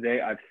works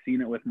today. I've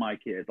seen it with my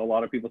kids. A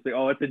lot of people say,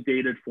 oh, it's a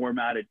dated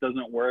format, it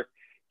doesn't work.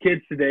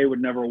 Kids today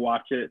would never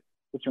watch it.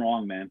 That's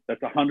wrong, man.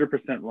 That's 100%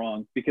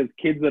 wrong, because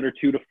kids that are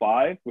 2 to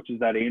 5, which is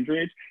that age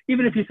range,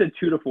 even if you said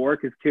 2 to 4,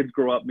 because kids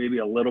grow up maybe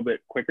a little bit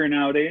quicker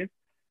nowadays,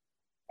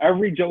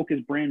 every joke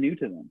is brand new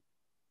to them.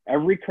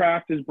 Every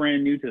craft is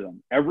brand new to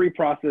them. Every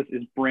process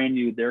is brand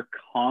new. They're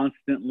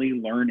constantly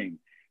learning.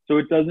 So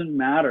it doesn't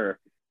matter,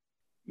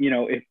 you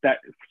know, if that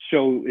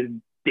show is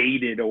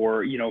dated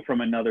or, you know,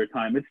 from another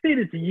time. It's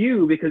dated to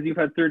you because you've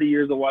had 30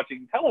 years of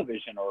watching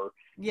television or,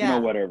 you know,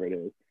 whatever it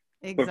is.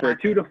 But for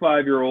a 2 to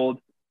 5-year-old,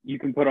 you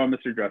can put on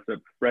Mr. Dress Up,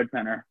 Fred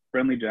Penner,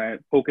 Friendly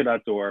Giant, Polka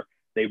Dot Door.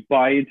 They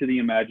buy into the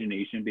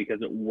imagination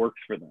because it works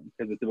for them,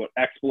 because it's about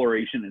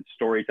exploration and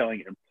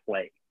storytelling and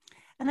play.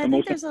 And the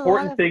most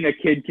important thing a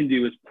kid can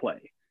do is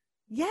play.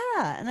 Yeah.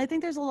 And I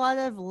think there's a lot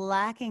of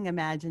lacking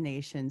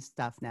imagination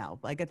stuff now.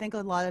 Like, I think a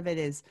lot of it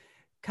is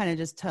kind of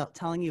just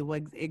telling you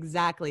what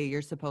exactly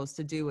you're supposed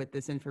to do with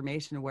this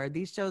information, where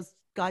these shows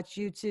got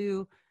you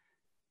to,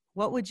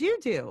 what would you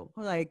do?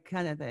 Like,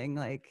 kind of thing,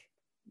 like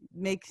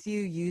makes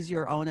you use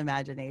your own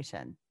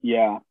imagination.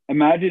 Yeah.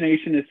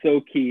 Imagination is so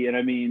key. And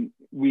I mean,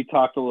 we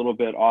talked a little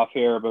bit off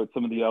air about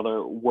some of the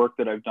other work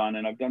that I've done,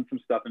 and I've done some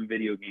stuff in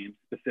video games,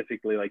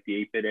 specifically like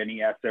the 8-bit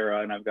NES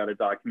era. And I've got a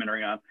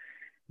documentary on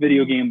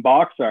video game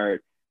box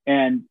art.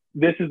 And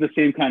this is the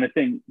same kind of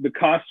thing. The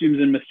costumes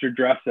in Mr.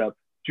 Dress Up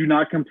do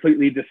not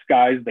completely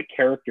disguise the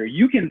character.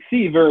 You can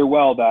see very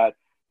well that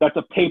that's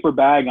a paper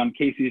bag on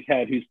Casey's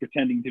head who's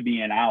pretending to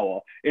be an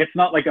owl. It's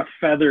not like a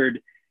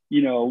feathered,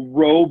 you know,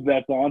 robe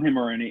that's on him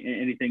or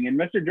anything. And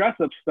Mr. Dress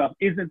Up stuff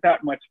isn't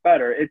that much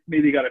better. It's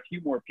maybe got a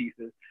few more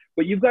pieces,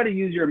 but you've got to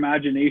use your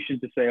imagination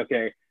to say,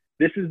 okay,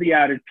 this is the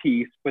added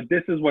piece, but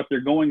this is what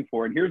they're going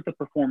for. And here's the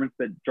performance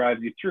that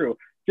drives you through.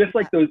 Just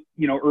like those,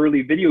 you know,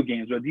 early video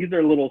games where these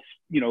are little,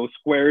 you know,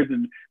 squares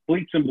and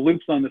bleeps and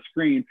bloops on the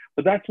screen,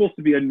 but that's supposed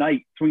to be a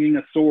knight swinging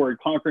a sword,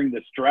 conquering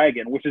this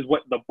dragon, which is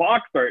what the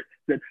box art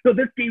said. So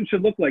this game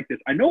should look like this.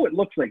 I know it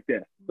looks like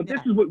this, but this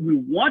is what we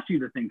want you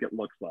to think it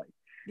looks like.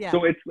 Yeah.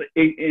 So it's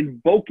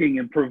invoking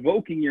and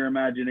provoking your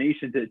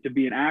imagination to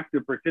be an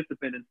active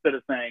participant instead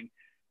of saying,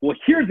 well,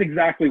 here's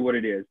exactly what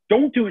it is.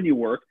 Don't do any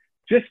work.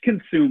 Just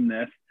consume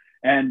this.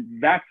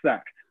 And that's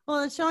that.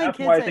 Well, it's showing That's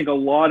kids why I think a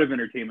lot of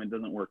entertainment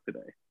doesn't work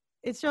today.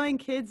 it's showing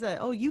kids that,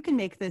 oh, you can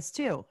make this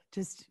too.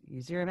 Just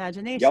use your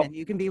imagination. Yep.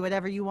 You can be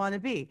whatever you want to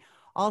be.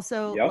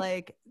 Also, Yep.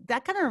 like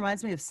that kind of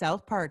reminds me of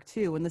South Park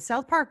too. When the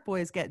South Park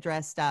boys get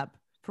dressed up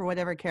for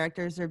whatever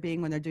characters they're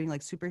being when they're doing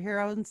like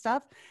superheroes and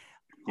stuff,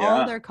 all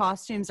Yeah. their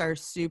costumes are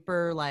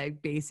super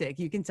like basic.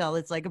 You can tell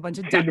it's like a bunch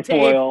of duct tape,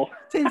 Tinfoil.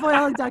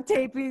 tinfoil and duct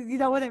tape. You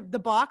know what? The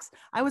box.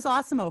 I was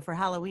Osimo for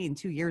Halloween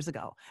 2 years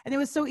ago, and it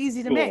was so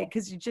easy to Cool. make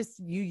because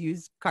you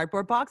use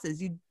cardboard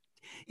boxes.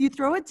 You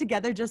throw it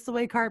together just the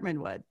way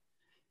Cartman would,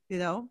 you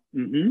know.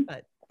 Mm-hmm.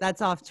 But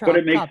that's off track. But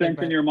it makes sense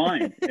in your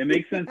mind. It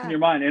makes sense in your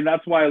mind. And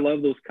that's why I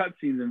love those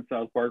cutscenes in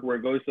South Park where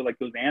it goes to like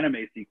those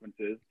anime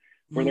sequences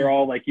where they're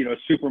all like, you know,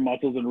 super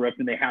muscles and ripped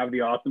and they have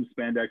the awesome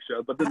spandex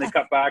show. But then they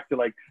cut back to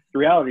like the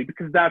reality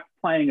because that's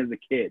playing as a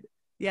kid.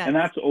 Yeah. And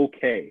that's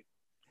okay.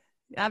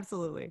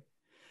 Absolutely.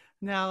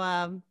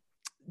 Now,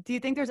 do you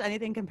think there's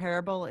anything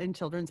comparable in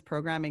children's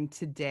programming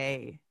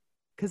today?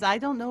 Because I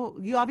don't know.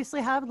 You obviously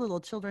have little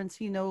children,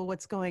 so you know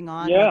what's going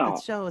on Yeah. with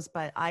the shows,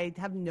 but I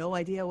have no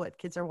idea what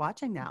kids are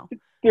watching now.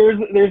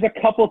 There's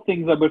a couple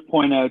things I would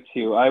point out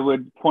too. I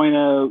would point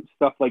out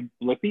stuff like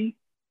Blippi,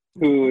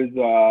 who is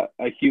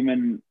a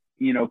human,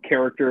 you know,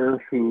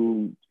 character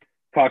who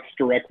talks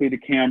directly to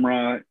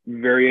camera,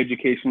 very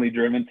educationally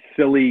driven,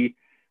 silly,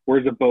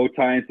 wears a bow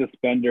tie and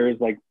suspenders,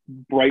 like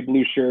bright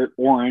blue shirt,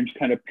 orange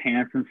kind of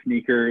pants and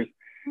sneakers.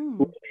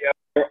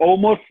 They're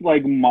almost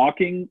like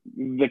mocking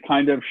the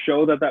kind of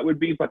show that would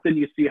be, but then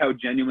you see how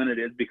genuine it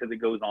is because it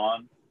goes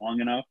on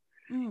long enough.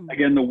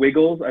 Again, the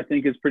Wiggles, I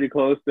think, is pretty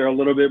close. They're a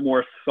little bit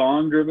more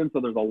song-driven,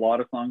 so there's a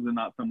lot of songs and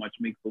not so much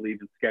make-believe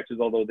and sketches,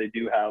 although they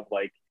do have,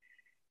 like,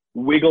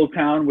 Wiggle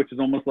Town, which is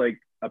almost like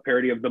a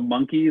parody of The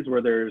Monkees,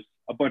 where there's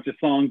a bunch of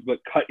songs, but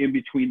cut in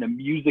between the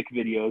music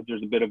videos,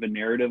 there's a bit of a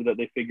narrative that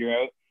they figure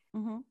out.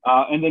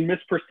 And then Miss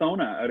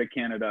Persona out of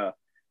Canada,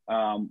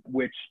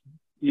 which,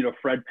 you know,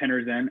 Fred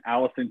Penner's in,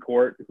 Allison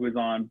Court, who is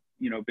on,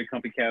 you know, Big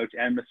Comfy Couch,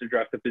 and Mr.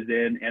 Dress Up is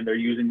in, and they're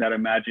using that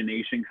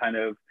imagination kind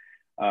of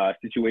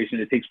situation.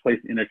 It takes place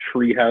in a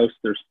tree house.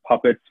 There's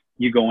puppets.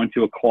 You go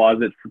into a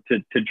closet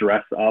to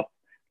dress up,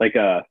 like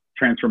a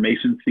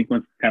transformation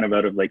sequence kind of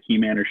out of like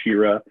He-Man or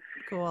She-Ra.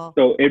 Cool.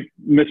 So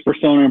Miss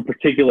Persona in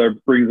particular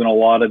brings in a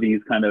lot of these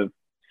kind of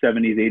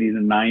 70s, 80s,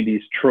 and 90s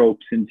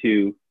tropes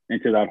into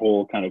that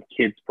whole kind of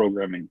kids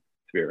programming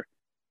sphere.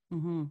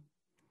 Well,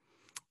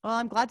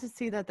 I'm glad to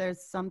see that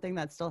there's something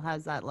that still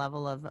has that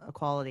level of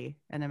quality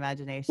and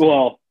imagination.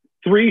 Well,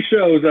 3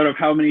 shows out of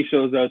how many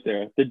shows out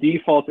there? The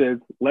default is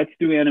let's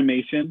do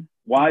animation.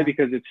 Why?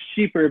 Because it's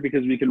cheaper,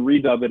 because we can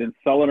redub it and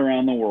sell it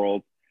around the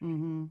world.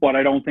 But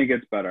I don't think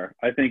it's better.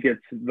 I think it's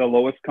the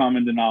lowest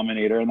common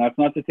denominator. And that's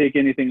not to take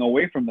anything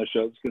away from the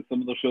shows, because some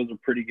of the shows are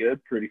pretty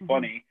good, pretty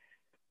funny.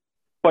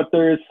 But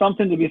there is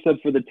something to be said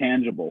for the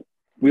tangible.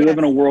 We live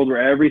in a world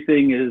where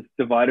everything is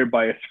divided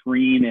by a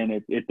screen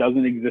and it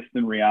doesn't exist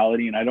in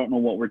reality. And I don't know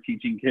what we're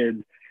teaching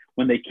kids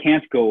when they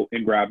can't go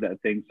and grab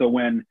that thing. So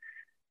when,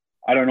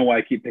 I don't know why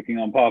I keep picking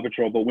on Paw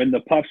Patrol, but when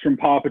the pups from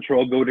Paw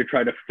Patrol go to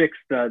try to fix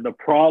the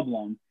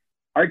problem,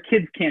 our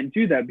kids can't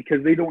do that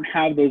because they don't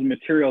have those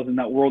materials and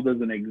that world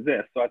doesn't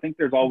exist. So I think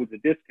there's always a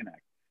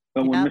disconnect.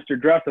 But when Mr.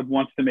 Dressup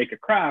wants to make a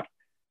craft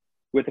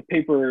with a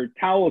paper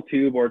towel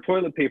tube or a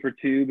toilet paper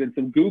tube and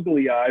some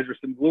googly eyes or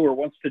some glue, or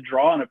wants to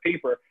draw on a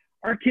paper,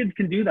 our kids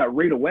can do that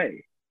right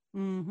away.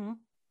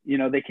 You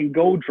know, they can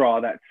go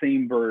draw that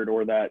same bird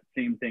or that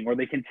same thing, or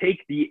they can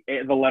take the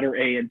letter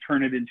A and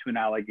turn it into an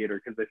alligator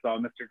because they saw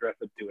Mr.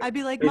 Dressup do it. I'd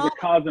be like, there's Mom, a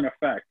cause and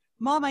effect.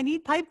 Mom, I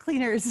need pipe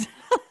cleaners.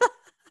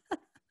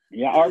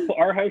 Yeah,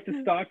 our house is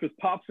stocked with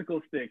popsicle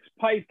sticks,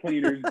 pipe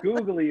cleaners,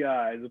 googly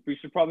eyes. We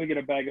should probably get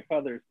a bag of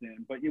feathers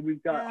soon. But yeah,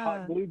 we've got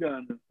hot glue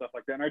guns and stuff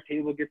like that. And our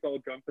table gets all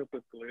gunked up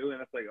with glue,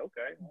 and it's like,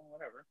 okay, well,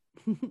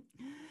 whatever.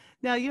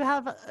 Now you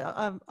have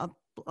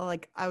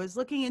like, I was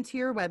looking into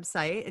your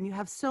website, and you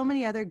have so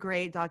many other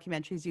great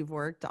documentaries you've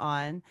worked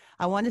on.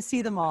 I want to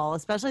see them all,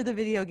 especially the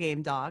video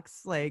game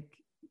docs. Like,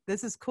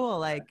 this is cool.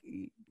 Like,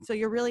 so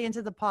you're really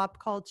into the pop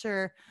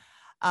culture.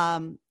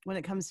 When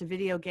it comes to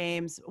video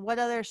games, what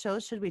other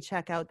shows should we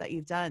check out that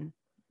you've done?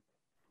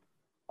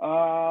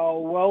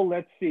 Well,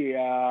 let's see.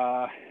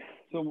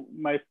 So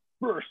my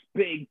first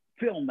big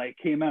film that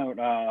came out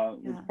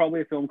was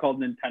probably a film called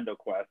Nintendo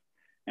Quest,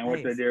 and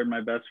which I dared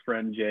my best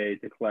friend Jay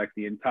to collect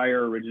the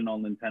entire original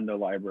Nintendo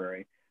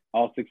library,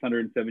 all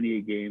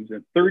 678 games,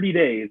 in 30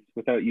 days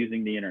without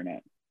using the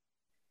internet.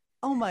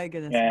 Oh my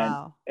goodness!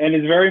 And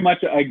it's very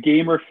much a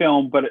gamer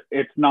film, but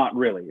it's not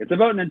really. It's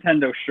about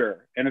Nintendo,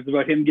 sure, and it's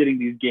about him getting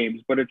these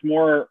games, but it's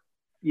more,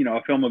 you know,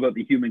 a film about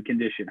the human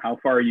condition. How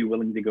far are you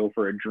willing to go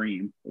for a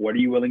dream? What are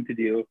you willing to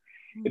do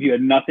if you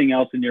had nothing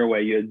else in your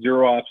way? You had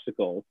 0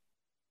 obstacles.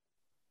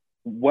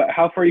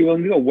 How far are you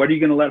willing to go? What are you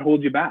going to let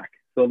hold you back?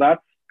 So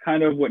that's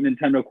kind of what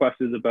Nintendo Quest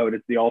is about.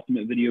 It's the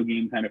ultimate video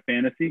game kind of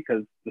fantasy,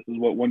 because this is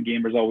what one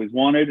gamer's always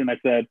wanted. And I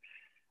said,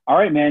 all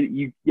right,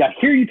 man,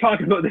 hear you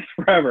talking about this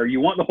forever. You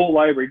want the whole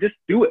library, just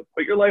do it.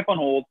 Put your life on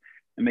hold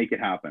and make it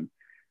happen.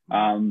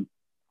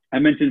 I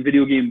mentioned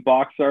video game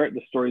box art,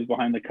 the stories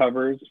behind the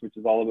covers, which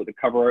is all about the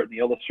cover art and the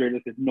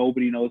illustrators, because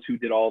nobody knows who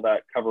did all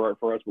that cover art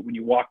for us. But when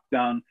you walk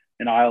down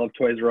an aisle of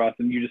Toys R Us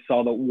and you just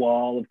saw the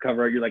wall of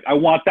cover art, you're like, I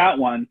want that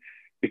one.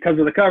 Because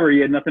of the cover,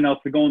 you had nothing else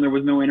to go, and there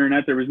was no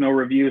internet, there was no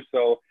review.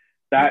 So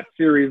that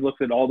series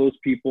looks at all those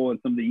people and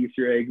some of the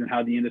Easter eggs and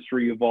how the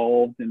industry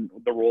evolved and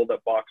the role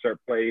that box art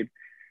played.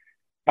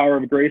 Power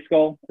of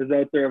Grayskull is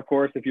out there, of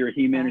course, if you're a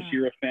He-Man and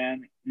She-Ra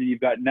fan. And you've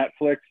got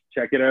Netflix,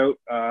 check it out.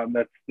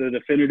 That's the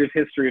definitive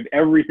history of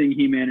everything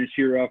He-Man and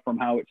She-Ra, from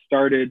how it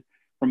started,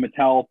 from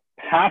Mattel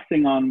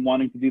passing on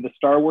wanting to do the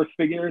Star Wars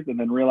figures and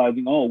then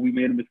realizing, oh, we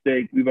made a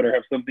mistake, we better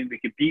have something to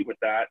compete with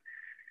that.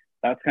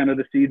 That's kind of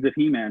the seeds of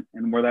He-Man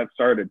and where that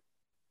started.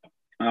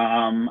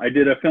 I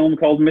did a film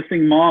called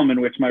Missing Mom,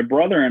 in which my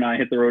brother and I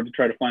hit the road to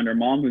try to find our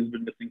mom, who's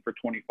been missing for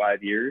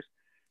 25 years.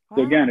 Wow.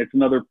 So again, it's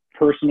another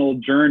personal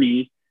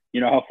journey, you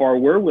know, how far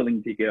we're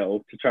willing to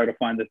go to try to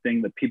find the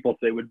thing that people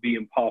say would be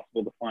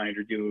impossible to find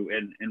or do,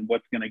 and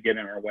what's going to get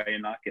in our way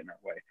and not get in our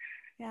way.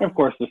 Yeah. And of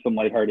course, there's some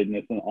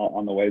lightheartedness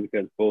on the way,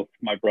 because both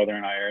my brother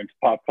and I are into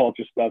pop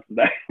culture stuff, so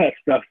that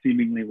stuff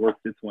seemingly works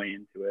its way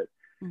into it.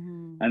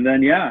 Mm-hmm. And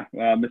then,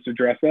 Mr.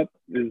 Dress Up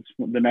is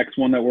the next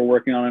one that we're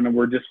working on, and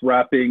we're just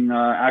wrapping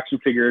Action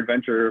Figure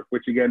Adventure,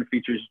 which again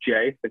features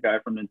Jay, the guy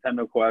from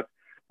Nintendo Quest,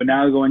 but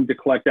now going to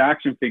collect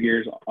action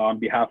figures on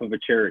behalf of a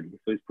charity.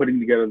 So he's putting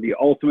together the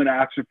ultimate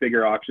action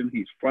figure auction.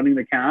 He's fronting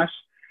the cash,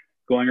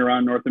 going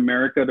around North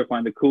America to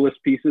find the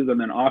coolest pieces and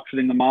then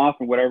auctioning them off,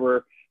 and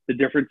whatever the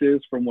difference is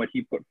from what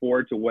he put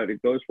forward to what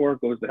it goes for,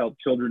 goes to help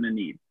children in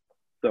need.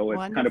 So it's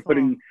Wonderful. Kind of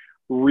putting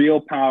real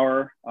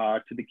power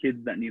to the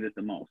kids that need it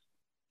the most.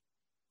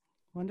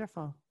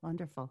 Wonderful.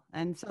 Wonderful.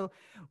 And so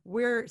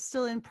we're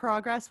still in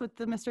progress with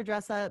the Mr.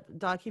 Dress Up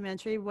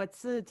documentary.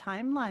 What's the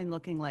timeline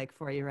looking like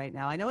for you right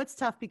now? I know it's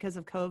tough because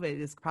of COVID.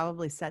 It's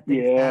probably set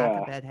things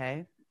back a bit,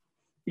 hey?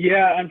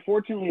 Yeah,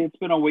 unfortunately, it's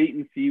been a wait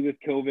and see with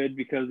COVID,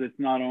 because it's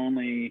not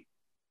only,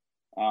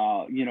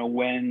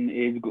 when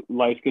is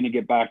life going to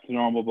get back to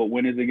normal, but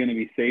when is it going to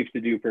be safe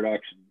to do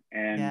production?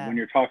 And when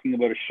you're talking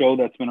about a show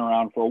that's been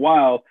around for a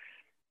while,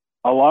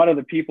 a lot of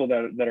the people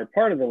that are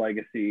part of the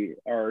legacy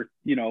are,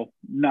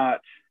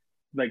 not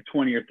like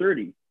 20 or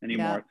 30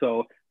 anymore. Yeah.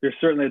 So they're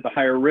certainly at the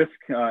higher risk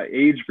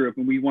age group,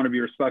 and we want to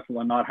be respectful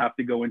and not have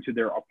to go into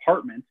their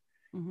apartment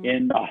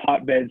in a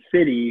hotbed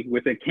city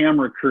with a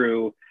camera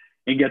crew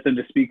and get them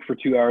to speak for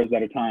 2 hours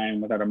at a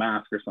time without a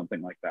mask or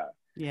something like that.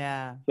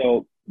 Yeah.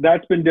 So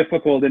that's been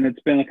difficult, and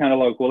it's been kind of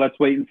like, well, let's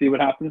wait and see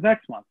what happens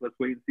next month. Let's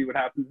wait and see what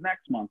happens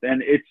next month.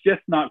 And it's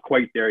just not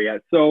quite there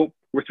yet. So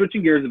we're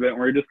switching gears a bit, and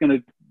we're just going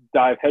to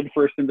dive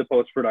headfirst into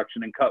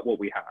post-production and cut what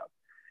we have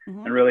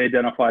and really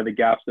identify the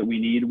gaps that we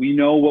need. We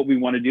know what we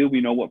want to do.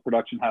 We know what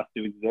production has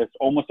to exist.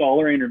 Almost all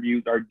our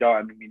interviews are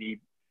done. We need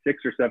 6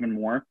 or 7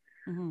 more.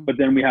 But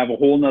then we have a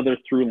whole nother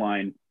through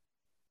line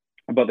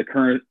about the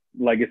current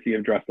legacy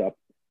of Dress Up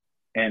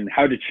and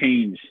how to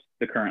change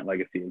the current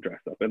legacy of Dress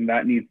Up. And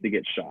that needs to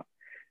get shot.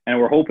 And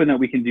we're hoping that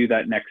we can do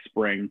that next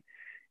spring.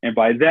 And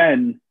by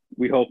then,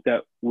 we hope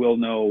that we'll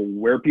know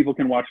where people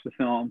can watch the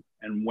film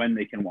and when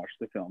they can watch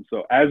the film.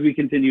 So as we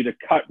continue to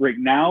cut right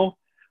now,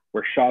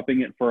 we're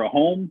shopping it for a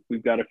home.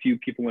 We've got a few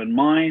people in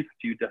mind, a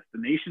few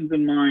destinations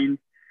in mind.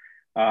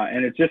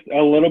 And it's just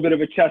a little bit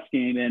of a chess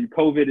game. And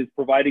COVID is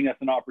providing us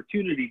an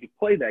opportunity to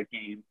play that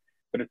game,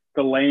 but it's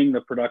delaying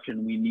the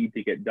production we need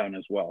to get done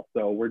as well.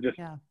 So we're just,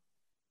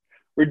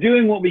 we're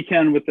doing what we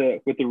can with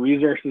the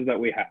resources that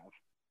we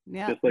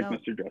have, just like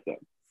Mr. Dress Up.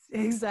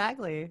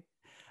 Exactly.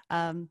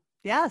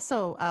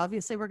 So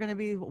obviously we're going to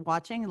be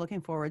watching and looking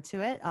forward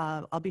to it.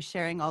 I'll be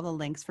sharing all the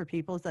links for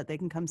people so that they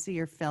can come see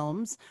your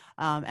films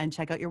and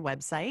check out your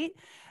website.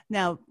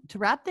 Now, to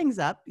wrap things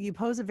up, you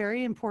pose a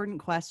very important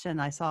question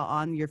I saw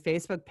on your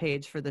Facebook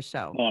page for the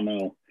show. Oh,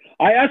 no.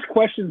 I ask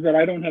questions that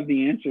I don't have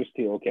the answers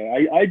to,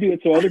 okay? I do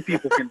it so other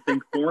people can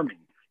think for me.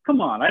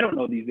 Come on, I don't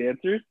know these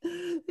answers.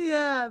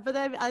 Yeah, but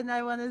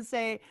I want to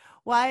say,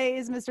 why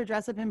is Mr.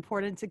 Dress Up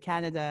important to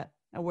Canada?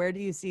 And where do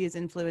you see his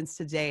influence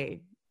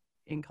today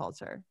in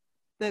culture?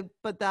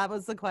 But that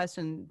was the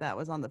question that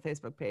was on the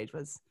Facebook page,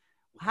 was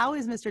how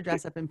is Mr.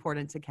 Dress Up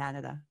important to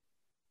Canada?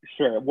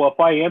 Sure. Well, if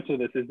I answer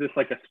this, is this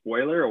like a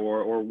spoiler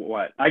or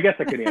what? I guess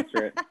I could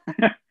answer it.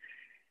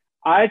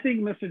 I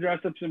think Mr. Dress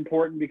Up's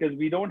important because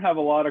we don't have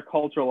a lot of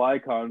cultural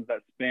icons that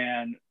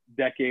span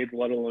decades,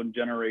 let alone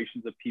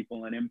generations of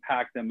people, and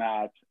impact them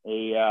at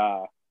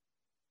an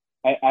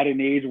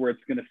age where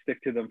it's going to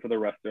stick to them for the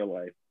rest of their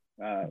life.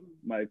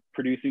 My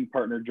producing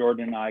partner,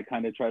 Jordan, and I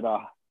kind of try to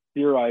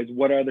theorize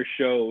what other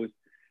shows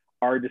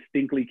are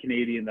distinctly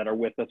Canadian that are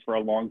with us for a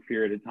long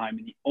period of time.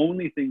 And the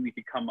only thing we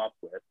could come up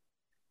with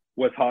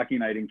was Hockey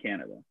Night in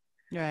Canada.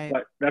 Right.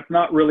 But that's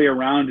not really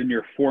around in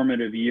your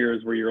formative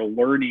years where you're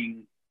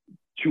learning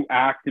to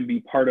act and be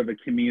part of a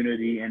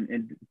community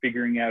and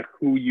figuring out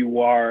who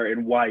you are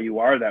and why you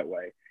are that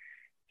way.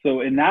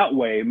 So in that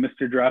way,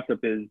 Mr. Dressup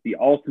is the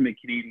ultimate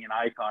Canadian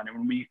icon.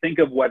 And when you think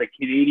of what a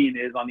Canadian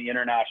is on the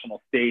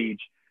international stage,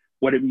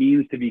 what it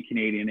means to be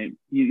Canadian,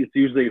 it's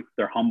usually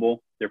they're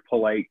humble, they're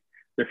polite,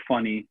 they're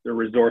funny, they're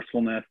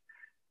resourcefulness.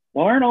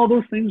 Well, aren't all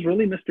those things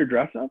really Mr.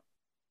 Dressup?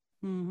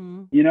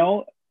 Mm-hmm. You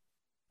know?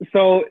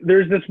 So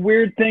there's this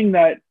weird thing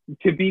that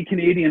to be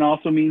Canadian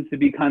also means to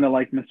be kind of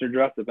like Mr.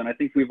 Dressup. And I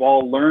think we've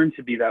all learned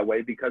to be that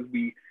way because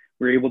we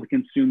were able to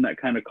consume that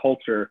kind of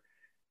culture.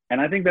 And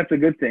I think that's a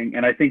good thing.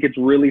 And I think it's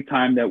really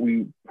time that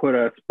we put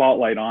a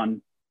spotlight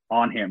on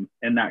him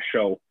in that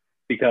show,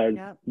 because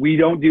we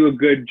don't do a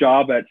good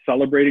job at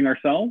celebrating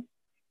ourselves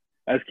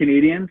as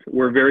Canadians.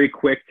 We're very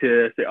quick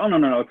to say, oh,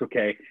 no, it's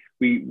okay.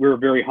 We're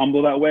very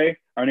humble that way.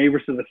 Our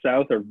neighbors to the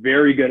south are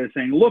very good at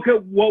saying, look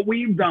at what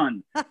we've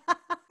done.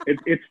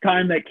 It's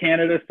time that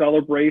Canada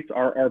celebrates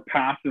our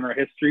past and our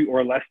history,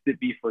 or lest it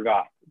be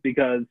forgot.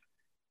 Because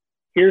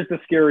here's the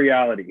scary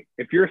reality.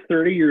 If you're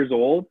 30 years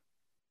old,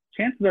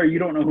 chances are you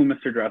don't know who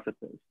Mr. Dressup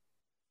is.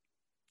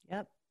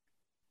 Yep.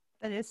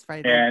 That is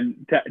frightening.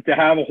 And to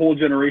have a whole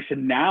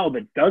generation now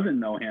that doesn't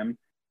know him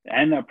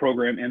and that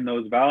program and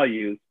those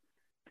values,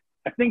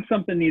 I think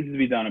something needs to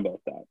be done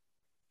about that.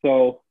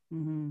 So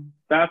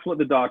that's what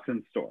the doc's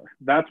in store.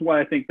 That's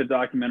why I think the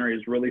documentary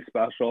is really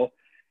special.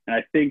 And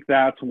I think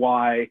that's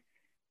why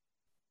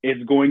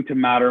it's going to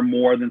matter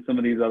more than some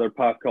of these other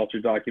pop culture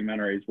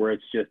documentaries where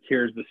it's just,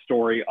 here's the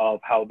story of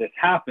how this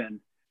happened.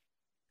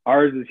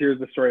 Ours is, here's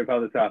the story of how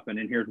this happened,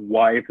 and here's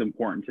why it's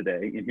important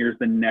today, and here's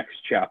the next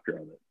chapter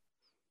of it.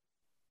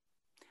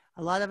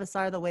 A lot of us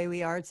are the way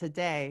we are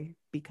today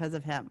because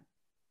of him.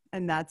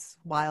 And that's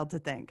wild to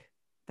think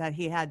that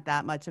he had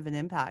that much of an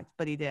impact,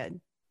 but he did.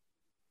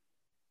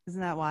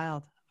 Isn't that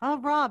wild? Oh,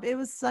 Rob, it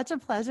was such a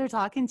pleasure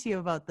talking to you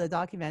about the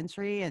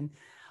documentary and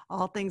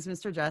all things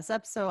Mr.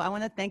 Dressup. So I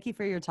want to thank you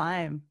for your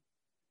time.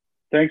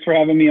 Thanks for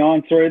having me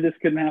on. Sorry this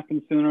couldn't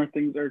happen sooner.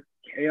 Things are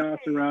chaos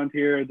around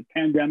here. The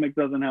pandemic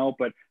doesn't help,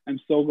 but I'm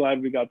so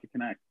glad we got to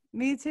connect.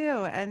 Me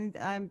too. And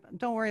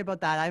don't worry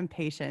about that. I'm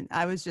patient.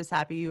 I was just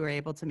happy you were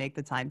able to make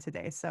the time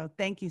today. So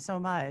thank you so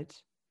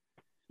much.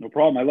 No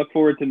problem. I look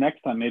forward to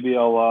next time. Maybe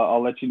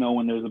I'll let you know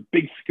when there's a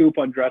big scoop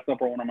on Dressup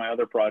or one of my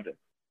other projects.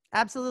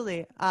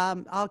 Absolutely.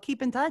 I'll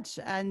keep in touch.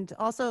 And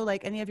also,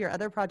 like any of your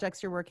other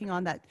projects you're working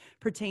on that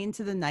pertain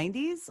to the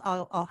 90s,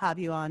 I'll have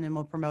you on and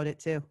we'll promote it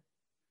too.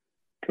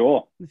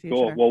 Cool.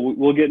 Well,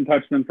 we'll get in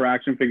touch then for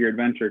Action Figure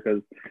Adventure,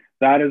 because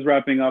that is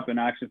wrapping up and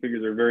action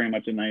figures are very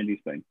much a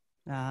 90s thing.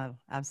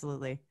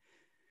 Absolutely.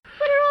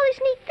 What are all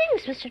these neat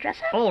things, Mr.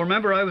 Dressup? Oh,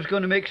 remember I was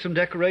going to make some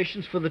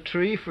decorations for the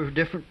tree for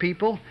different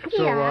people?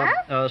 Yeah.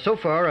 So, so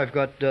far I've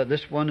got,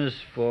 this one is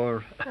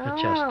for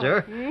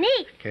Chester.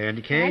 Neat.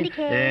 Candy cane.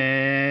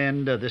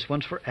 And this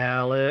one's for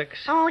Alex.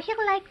 Oh,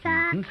 he'll like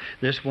that.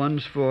 This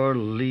one's for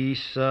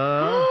Lisa.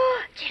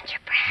 Oh,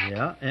 gingerbread.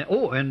 Yeah.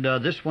 And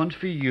this one's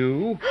for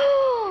you.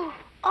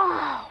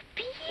 Oh,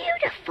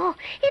 beautiful.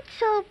 It's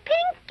so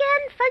pink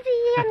and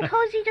fuzzy and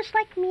cozy just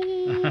like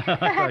me.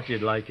 I thought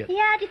you'd like it.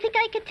 Yeah, do you think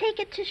I could take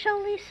it to show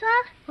Lisa?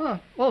 Oh,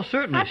 well,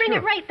 certainly. I'll bring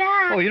it right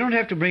back. Oh, you don't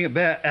have to bring it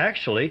back.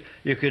 Actually,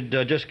 you could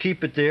just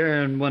keep it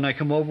there, and when I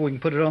come over, we can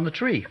put it on the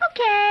tree.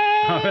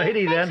 Okay. All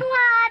righty then. Thanks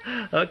a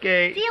lot.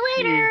 Okay. See you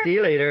later. See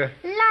you later.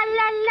 La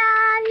la la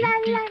la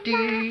la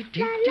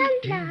la la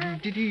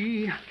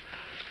la.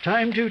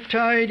 Time to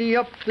tidy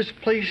up this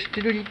place.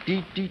 Mr.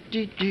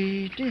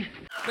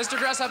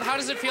 Dressup, how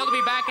does it feel to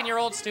be back in your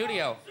old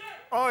studio?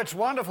 Oh, it's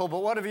wonderful,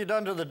 but what have you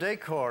done to the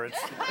decor? It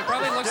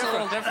probably looks a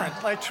little different.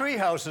 My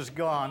treehouse is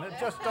gone. It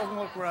just doesn't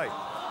look right.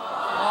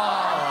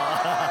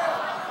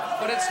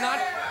 But it's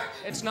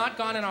not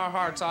gone in our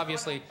hearts,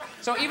 obviously.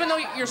 So even though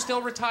you're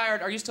still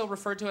retired, are you still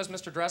referred to as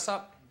Mr.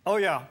 Dressup? Oh,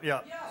 yeah.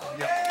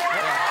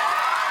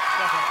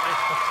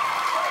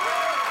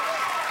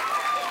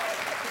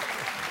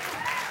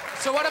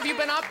 So what have you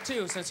been up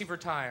to since you've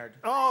retired?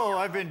 Oh,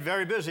 I've been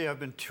very busy.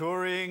 I've been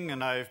touring,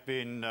 and I've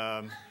been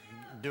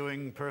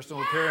doing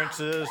personal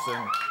appearances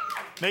and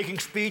making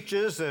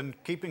speeches and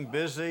keeping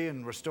busy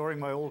and restoring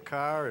my old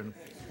car and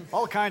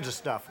all kinds of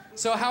stuff.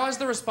 So how has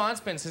the response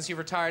been since you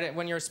retired?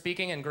 When you're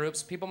speaking in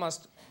groups, people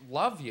must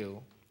love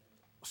you.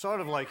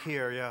 Sort of like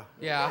here, yeah.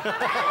 Yeah, it's a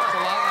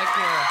lot like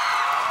here.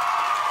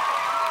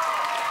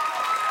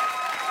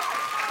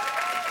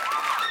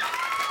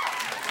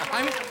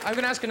 I'm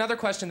going to ask another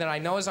question that I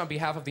know is on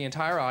behalf of the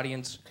entire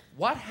audience.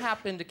 What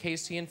happened to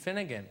Casey and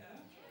Finnegan?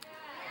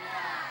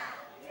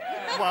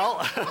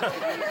 Well,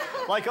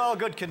 like all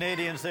good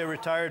Canadians, they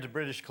retired to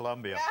British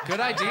Columbia. Good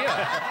idea.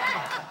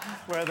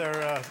 Where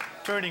they're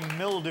turning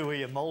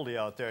mildewy and moldy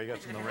out there. You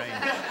got some of the rain.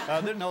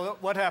 No,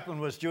 what happened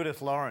was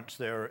Judith Lawrence,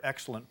 their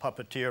excellent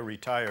puppeteer,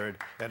 retired,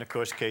 and of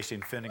course Casey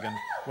and Finnegan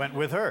went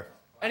with her.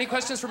 Any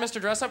questions for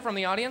Mr. Dressup from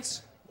the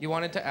audience? You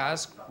wanted to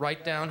ask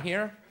right down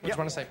here? What do you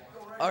want to say?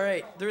 All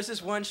right, there was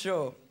this one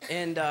show,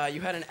 and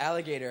you had an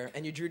alligator,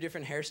 and you drew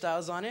different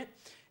hairstyles on it,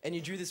 and you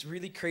drew this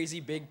really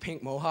crazy big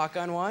pink mohawk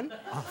on one.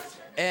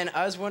 And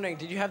I was wondering,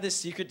 did you have this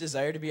secret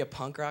desire to be a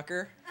punk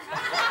rocker?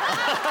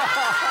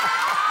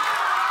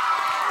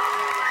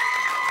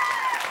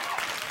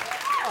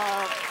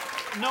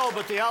 No,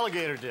 but the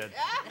alligator did.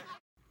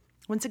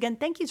 Once again,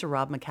 thank you to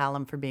Rob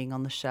McCallum for being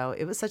on the show.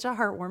 It was such a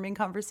heartwarming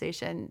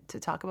conversation to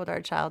talk about our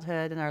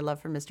childhood and our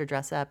love for Mr.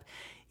 Dressup.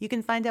 You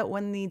can find out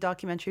when the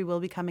documentary will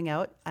be coming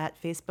out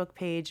at Facebook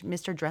page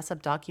Mr.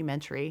 Dressup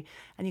Documentary.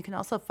 And you can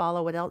also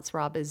follow what else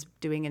Rob is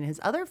doing in his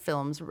other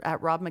films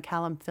at Rob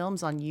McCallum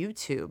Films on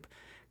YouTube.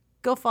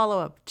 Go follow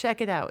up. Check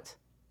it out.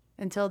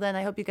 Until then,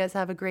 I hope you guys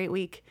have a great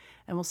week.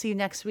 And we'll see you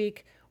next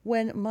week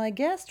when my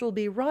guest will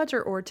be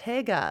Roger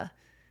Ortega.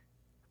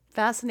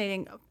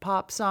 Fascinating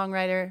pop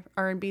songwriter,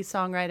 R&B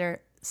songwriter,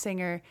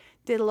 singer,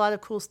 did a lot of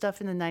cool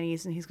stuff in the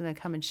 90s, and he's going to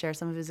come and share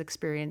some of his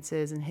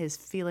experiences and his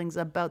feelings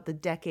about the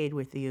decade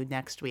with you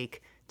next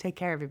week. Take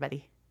care,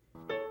 everybody.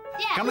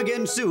 Come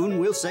again soon.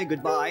 We'll say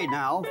goodbye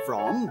now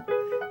from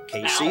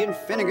Casey and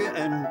Finnegan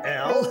and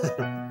Al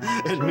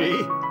and me.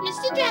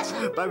 Mr.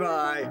 Dressup.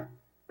 Bye-bye.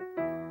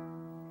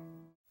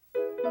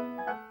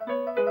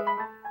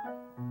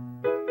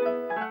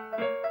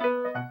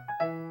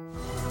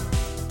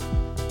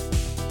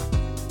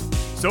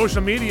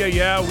 Social media,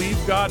 yeah,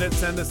 we've got it.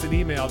 Send us an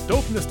email,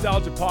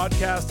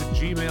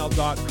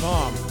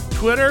 dopenostalgiapodcast@gmail.com.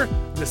 Twitter,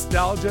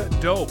 Nostalgia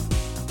Dope.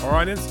 Or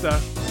on Insta,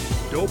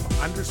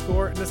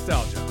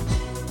 dope_nostalgia.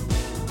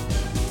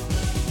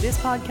 This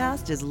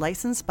podcast is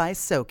licensed by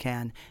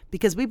SOCAN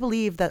because we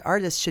believe that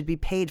artists should be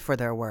paid for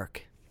their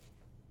work.